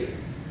slavery.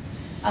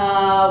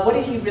 What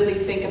did he really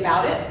think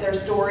about it? There are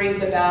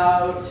stories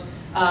about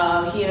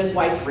he and his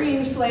wife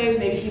freeing slaves.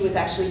 Maybe he was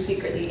actually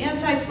secretly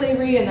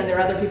anti-slavery, and then there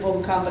are other people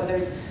who come, but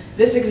there's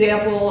this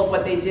example of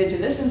what they did to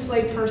this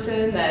enslaved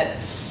person that,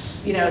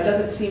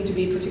 doesn't seem to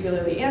be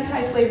particularly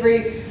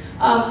anti-slavery.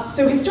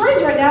 So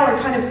historians right now are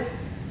kind of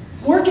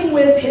working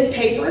with his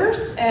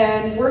papers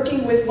and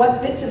working with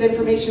what bits of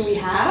information we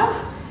have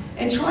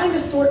and trying to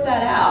sort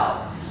that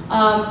out.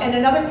 And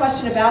another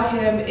question about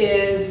him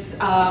is,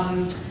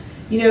 when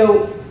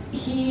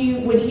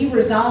he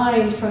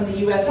resigned from the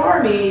U.S.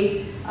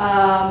 Army,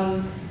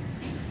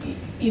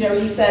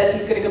 he says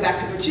he's going to go back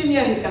to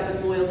Virginia. He's got this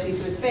loyalty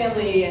to his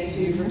family and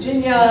to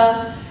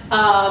Virginia.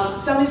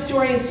 Some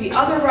historians see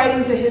other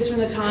writings of his from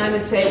the time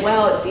and say,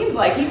 well, it seems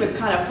like he was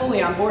kind of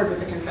fully on board with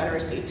the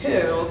Confederacy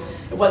too.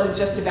 It wasn't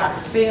just about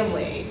his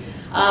family.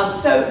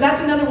 So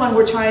that's another one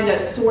we're trying to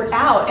sort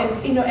out.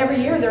 And every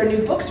year there are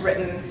new books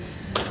written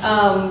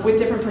with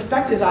different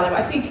perspectives on him.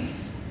 I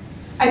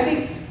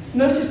think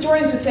most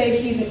historians would say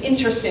he's an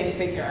interesting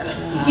figure.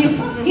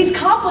 He's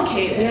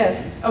complicated.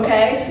 Yes.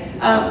 Okay.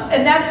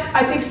 And that's,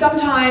 I think,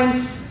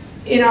 sometimes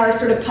in our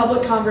sort of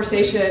public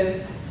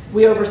conversation,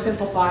 we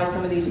oversimplify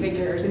some of these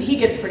figures, and he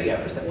gets pretty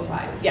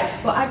oversimplified. Yeah.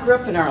 Well, I grew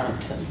up in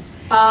Arlington.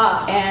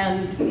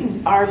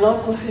 And our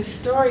local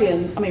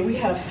historian, we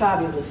had a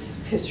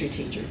fabulous history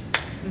teacher.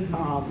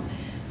 Mm-hmm.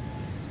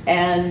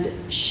 And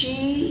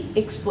she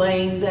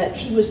explained that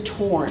he was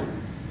torn.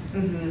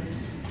 Mm-hmm.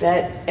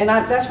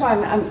 That's why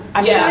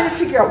I'm trying to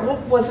figure out what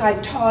was I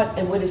taught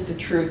and what is the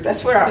truth.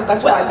 That's why my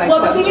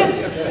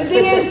question. The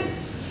thing is,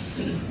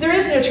 there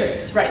is no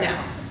truth right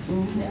now.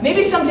 Mm-hmm.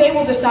 Maybe someday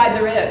we'll decide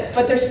there is,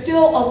 but there's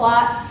still a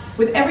lot.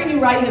 With every new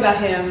writing about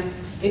him,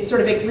 it's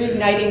sort of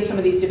reigniting some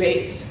of these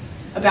debates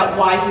about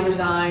why he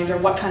resigned or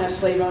what kind of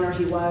slave owner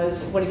he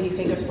was. What did he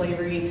think of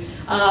slavery?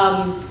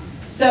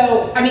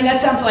 That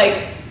sounds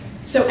like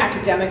so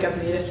academic of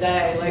me to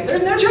say, like,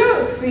 there's no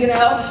truth,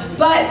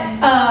 But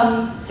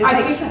I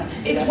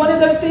think it's one of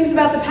those things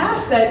about the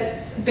past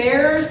that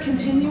bears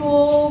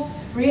continual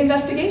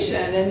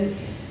reinvestigation, and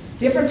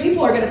different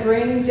people are going to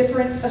bring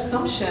different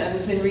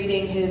assumptions in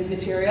reading his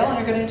material and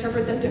are going to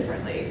interpret them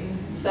differently.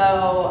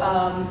 So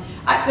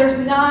there's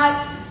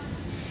not,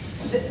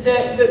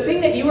 the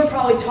thing that you were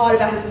probably taught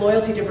about his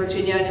loyalty to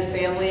Virginia and his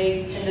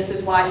family, and this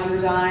is why he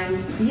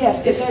resigns,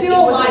 is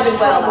still alive and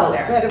well out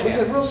there. That it was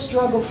a real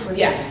struggle for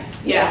him.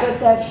 Yeah. But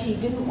that he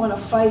didn't want to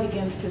fight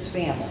against his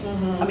family.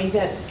 Mm-hmm.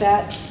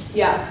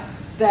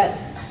 that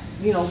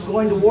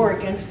going to war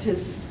against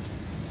his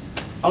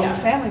own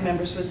family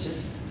members was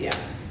just...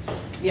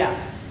 Yeah.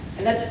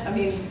 And that's,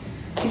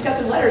 he's got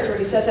some letters where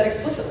he says that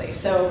explicitly.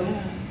 So,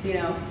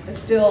 it's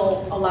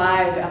still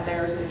alive out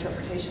there as an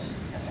interpretation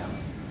of him.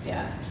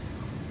 Yeah.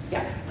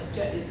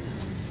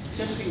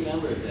 Just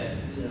remember that,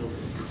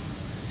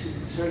 to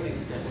a certain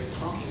extent, we're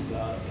talking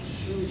about a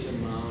huge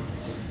amount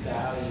of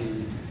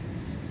valued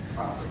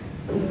property.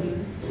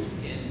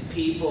 Mm-hmm. And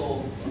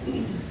people,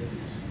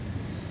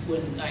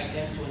 when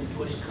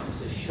push comes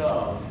to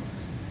shove,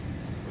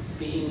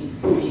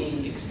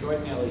 being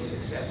extraordinarily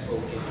successful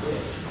in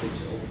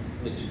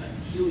which a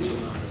huge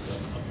amount of the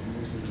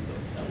movement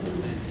of the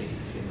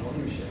plantation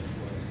ownership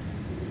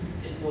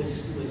was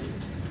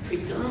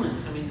predominant.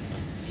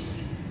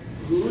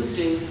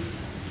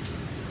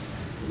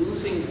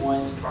 Losing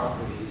one's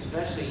property,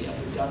 especially a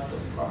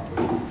productive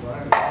property,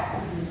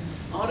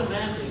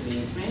 automatically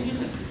means, man, you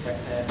can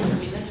protect that.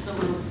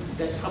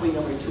 That's probably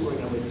number 2 or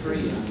number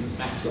 3 on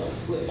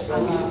Maxwell's list.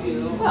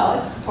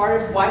 Well, it's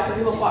part of why some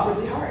people fought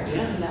really hard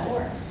in that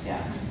war.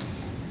 Yeah.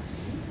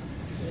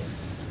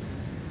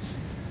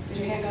 Is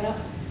your hand going up?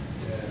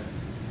 Yes.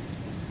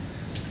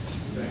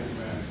 Thank you,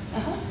 ma'am.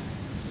 Uh-huh.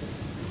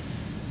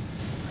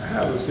 I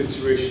have a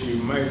situation you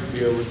might be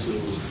able to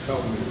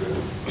help me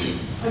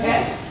with.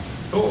 Okay.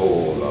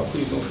 Oh, Lord,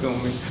 please don't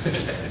film me.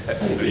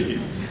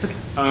 Please.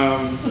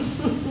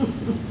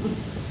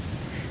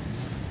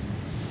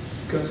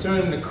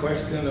 Concerning the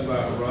question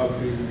about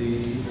Robert E.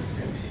 Lee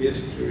and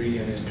history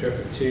and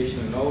interpretation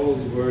and all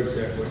those words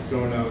that were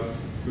thrown out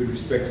with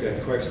respect to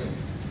that question,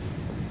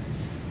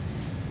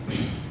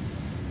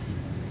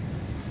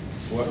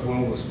 what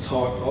one was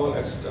taught, all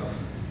that stuff.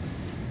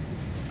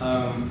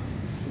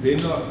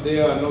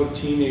 There are no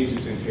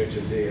teenagers in here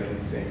today, I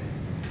don't think.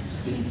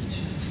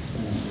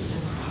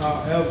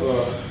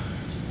 However,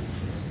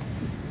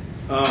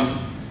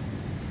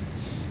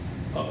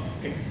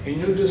 in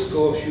your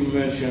discourse, you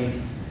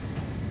mentioned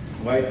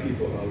white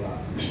people a lot.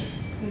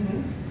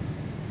 Mm-hmm.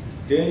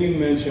 Then you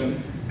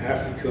mentioned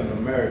African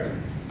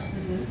American.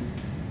 Mm-hmm.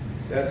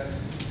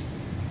 That's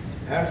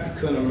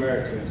African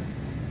American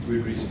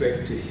with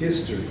respect to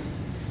history.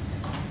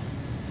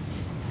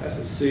 That's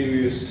a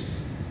serious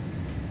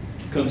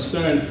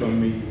concern for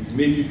me.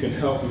 Maybe you can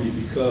help me,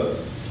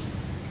 because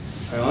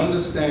I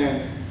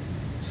understand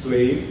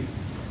slave,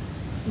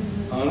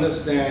 Mm-hmm. I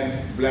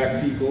understand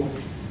black people,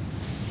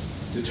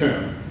 the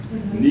term,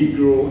 Mm-hmm.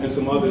 Negro, and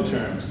some other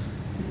terms.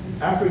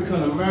 Mm-hmm.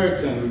 African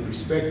American with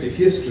respect to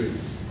history,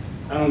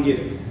 I don't get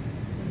it.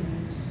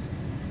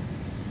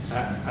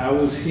 I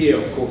was here,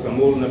 of course,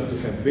 I'm old enough to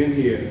have been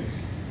here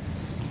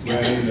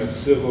when the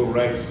Civil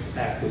Rights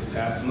Act was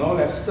passed and all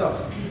that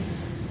stuff.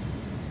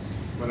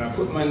 When I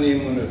put my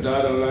name on the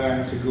dotted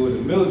line to go to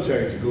the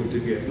military, to go to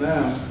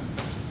Vietnam,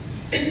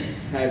 I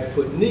had to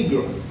put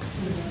Negro.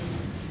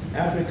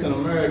 African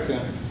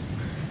American,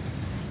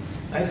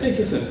 I think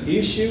it's an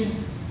issue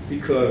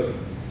because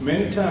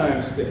many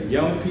times the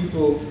young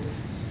people,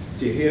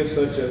 to hear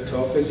such a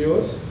talk as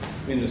yours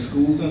in the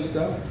schools and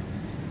stuff,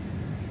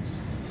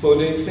 so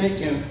they're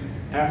thinking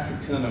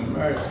African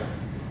American.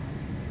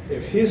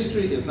 If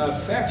history is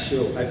not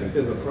factual, I think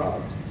there's a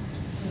problem.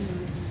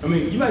 I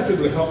mean, you might be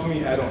able to help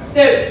me, I don't know.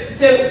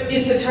 So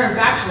is the term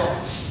factual?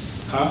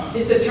 Huh?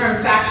 Is the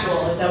term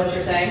factual, is that what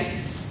you're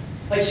saying?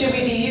 Like, should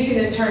we be using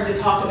this term to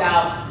talk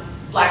about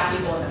black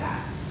people in the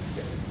past?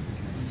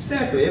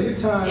 Exactly, every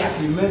time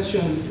Yeah. you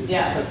mention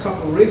Yeah. a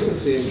couple of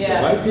races here, you say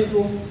Yeah. white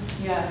people.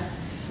 Yeah.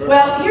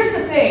 Well, here's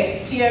the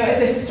thing, you know,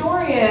 as a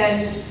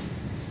historian,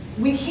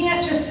 we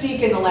can't just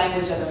speak in the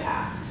language of the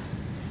past.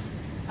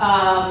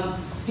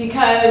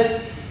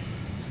 Because,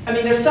 I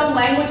mean, there's some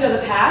language of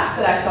the past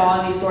that I saw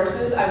in these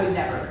sources I would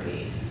never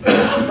repeat,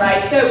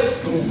 right? So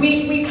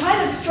we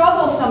kind of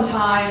struggle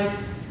sometimes.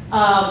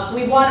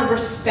 We want to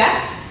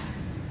respect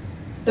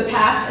the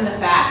past and the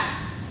facts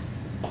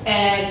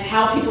and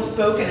how people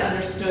spoke and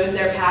understood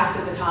their past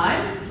at the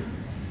time.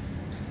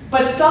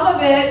 But some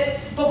of it,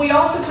 but we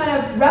also kind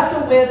of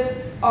wrestle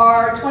with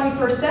our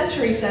 21st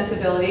century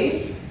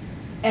sensibilities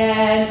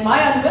and my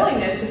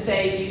unwillingness to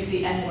say, use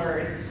the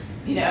N-word,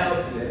 you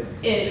know,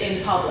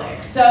 in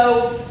public.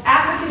 So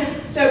I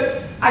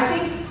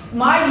think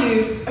my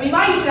use of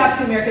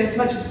African American is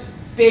much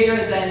bigger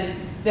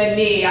than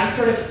me. I'm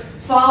sort of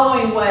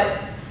following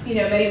what, you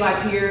know, many of my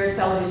peers,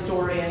 fellow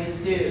historians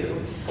do.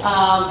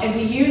 And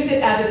we use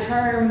it as a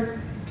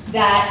term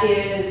that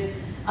is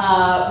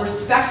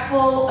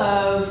respectful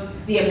of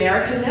the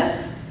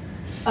Americanness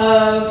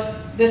of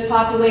this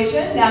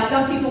population. Now,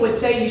 some people would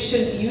say you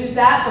shouldn't use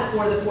that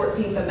before the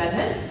 14th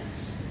Amendment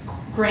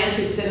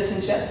granted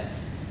citizenship.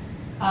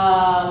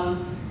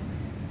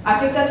 I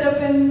think that's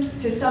open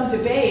to some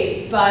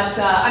debate, but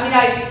I mean,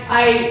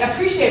 I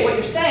appreciate what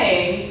you're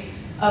saying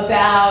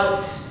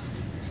about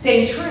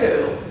staying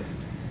true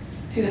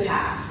to the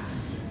past.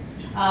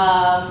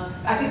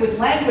 I think with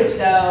language,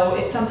 though,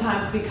 it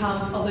sometimes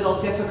becomes a little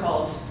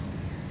difficult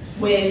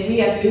when we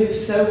have moved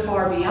so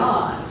far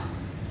beyond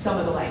some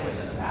of the language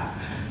of the past.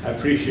 I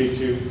appreciate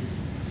you.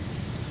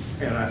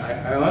 And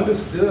I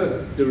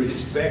understood the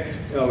respect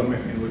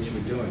element in what you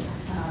were doing.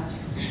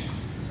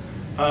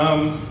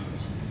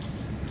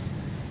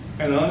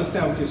 And I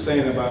understand what you're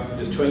saying about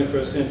this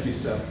 21st century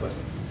stuff, but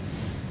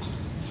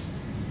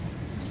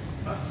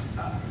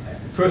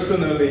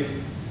personally,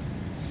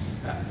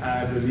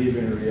 I believe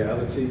in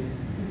reality.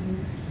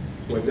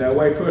 What that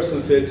white person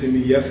said to me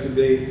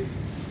yesterday,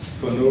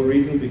 for no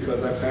reason,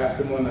 because I passed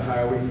him on the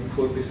highway, he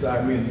pulled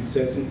beside me and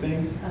said some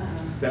things,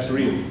 that's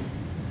real.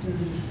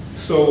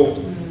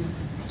 So,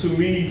 to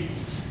me,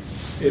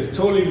 it's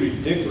totally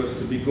ridiculous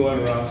to be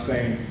going around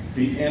saying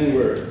the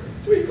N-word.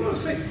 We're going to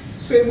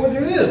say what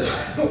it is.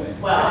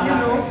 Well, you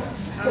know,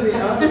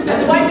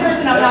 as a white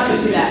person, I'm not going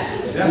to do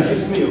that. That's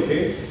just me,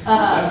 okay?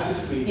 That's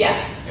just me.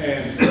 Yeah.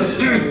 And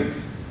personally,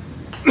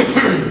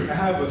 I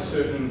have a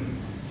certain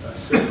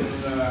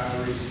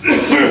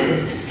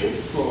respect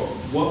for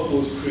what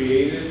was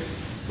created,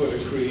 for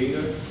the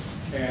creator,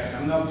 and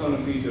I'm not going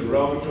to be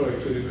derogatory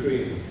to the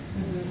creator.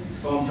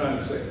 That's all I'm trying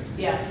to say.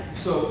 Yeah.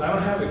 So I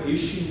don't have an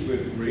issue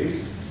with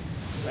race.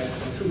 I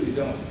truly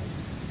don't.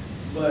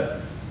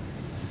 But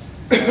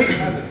I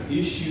have an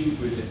issue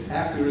with the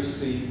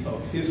accuracy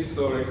of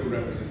historical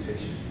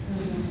representation.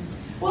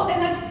 Well,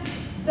 and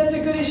that's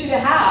a good issue to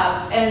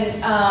have.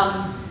 And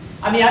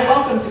I mean, I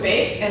welcome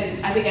debate,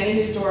 and I think any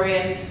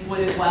historian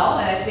would as well.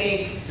 And I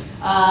think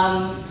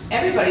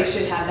everybody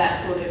should have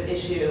that sort of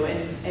issue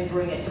and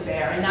bring it to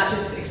bear, and not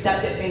just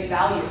accept at face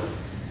value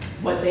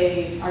what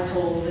they are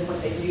told and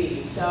what they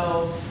read.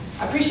 So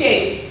I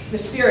appreciate the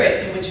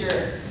spirit in which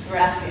you're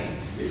asking.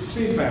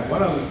 Please, ma'am,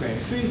 one other thing.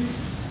 See?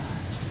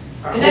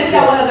 And then we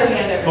got one other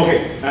hand over.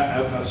 Okay,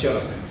 I'll shut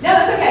up then. No,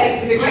 that's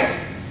okay. Is it quick?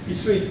 You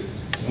see,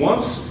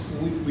 Once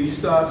we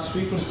start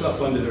sweeping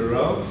stuff under the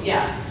rug,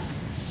 Yeah.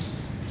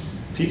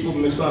 people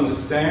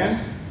misunderstand,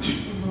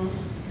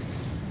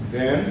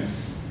 then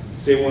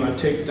they want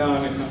to take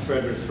down the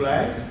Confederate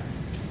flag,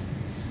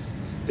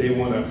 they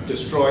want to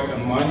destroy a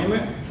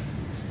monument.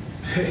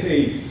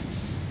 Hey,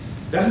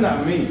 that's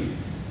not me.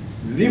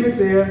 Leave it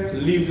there,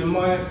 leave the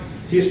money.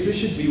 History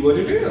should be what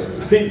it is.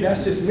 I mean,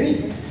 that's just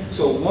me.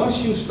 So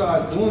once you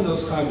start doing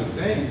those kinds of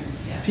things,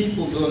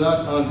 people do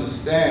not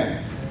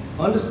understand.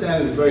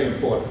 Understand is very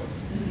important.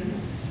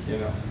 You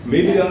know,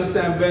 maybe they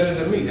understand better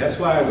than me. That's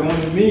why it's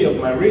only me of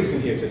my race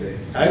in here today.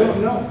 I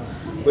don't know,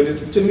 but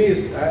to me,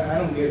 I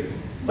don't get it.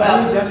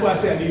 Well, that's why I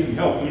say I need some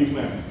help, please,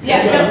 man.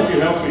 Yeah, no, who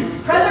can help me?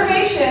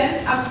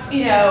 Preservation.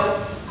 You know,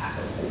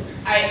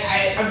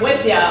 I'm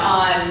with you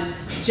on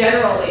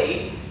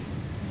generally.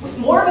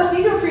 More of us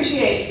need to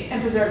appreciate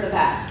and preserve the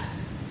past.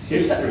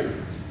 History.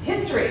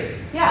 History.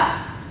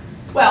 Yeah.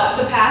 Well,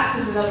 the past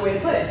is another way to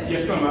put it.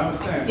 Yes, ma'am. I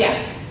understand.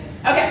 Yeah.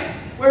 Okay.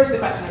 Where's the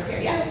question over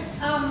here? Yeah.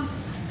 So,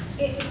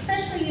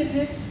 especially in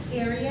this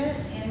area,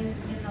 in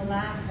the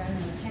last, I don't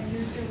know, 10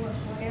 years or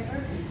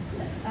whatever,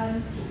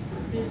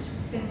 there's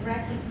been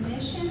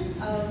recognition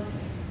of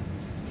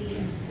the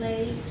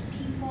enslaved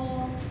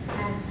people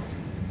as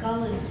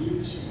Gullah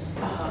Geechee.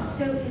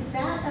 So is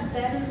that a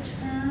better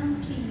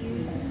term to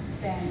use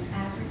than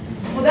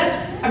African? Well,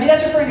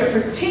 that's referring to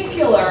a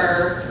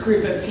particular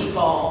group of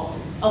people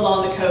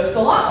along the coast.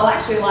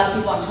 Actually, a lot of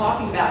people I'm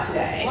talking about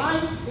today.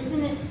 Why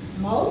isn't it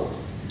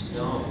most?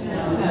 No.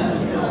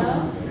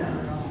 No.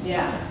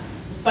 Yeah,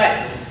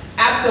 but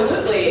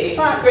absolutely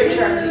a good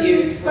term to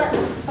use.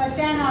 But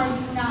then are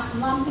you not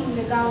lumping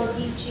the Gullah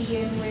Geechee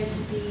in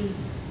with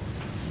these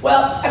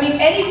Well, I mean,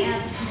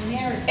 African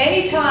Americans?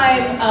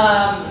 anytime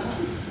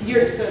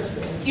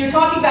you're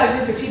talking about a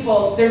group of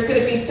people, there's going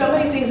to be so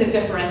many things that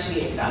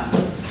differentiate them.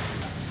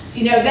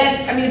 You know,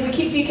 then, I mean, if we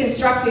keep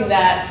deconstructing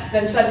that,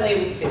 then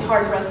suddenly it's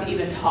hard for us to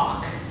even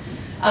talk.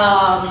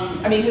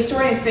 I mean,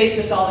 historians face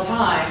this all the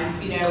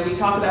time. You know, we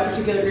talk about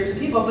particular groups of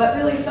people, but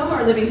really some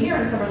are living here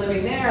and some are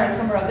living there and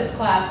some are of this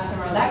class and some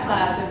are of that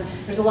class, and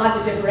there's a lot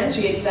that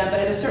differentiates them, but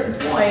at a certain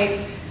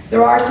point,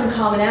 there are some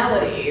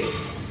commonalities.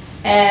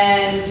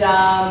 And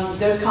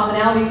those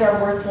commonalities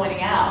are worth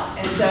pointing out.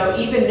 And so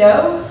even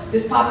though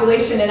this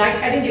population, and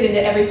I didn't get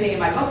into everything in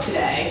my book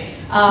today,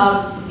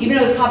 even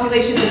though this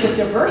population is a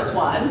diverse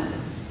one,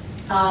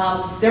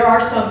 there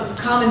are some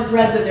common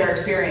threads of their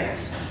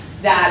experience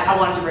that I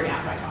wanted to bring out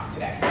in my talk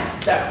today.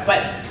 So,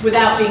 but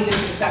without being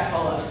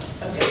disrespectful of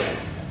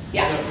difference.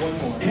 Yeah? One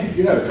more.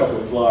 You had a couple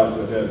of slides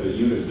that had the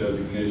unit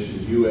designation,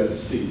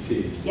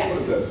 USCT. Yes. What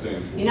does that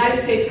stand for?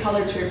 United States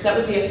Colored Troops. That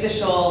was the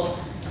official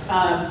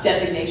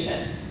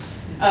designation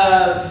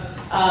of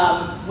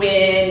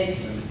when...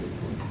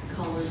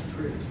 Colored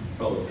troops.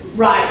 Colored troops.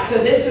 Right, so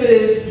this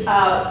was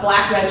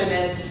black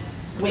regiments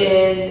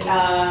when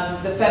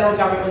the federal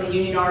government, when the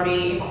Union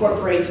Army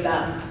incorporates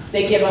them,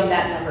 they give them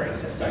that numbering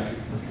system. Thank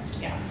you.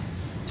 Yeah.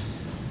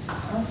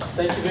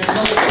 Thank you very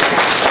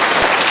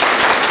much.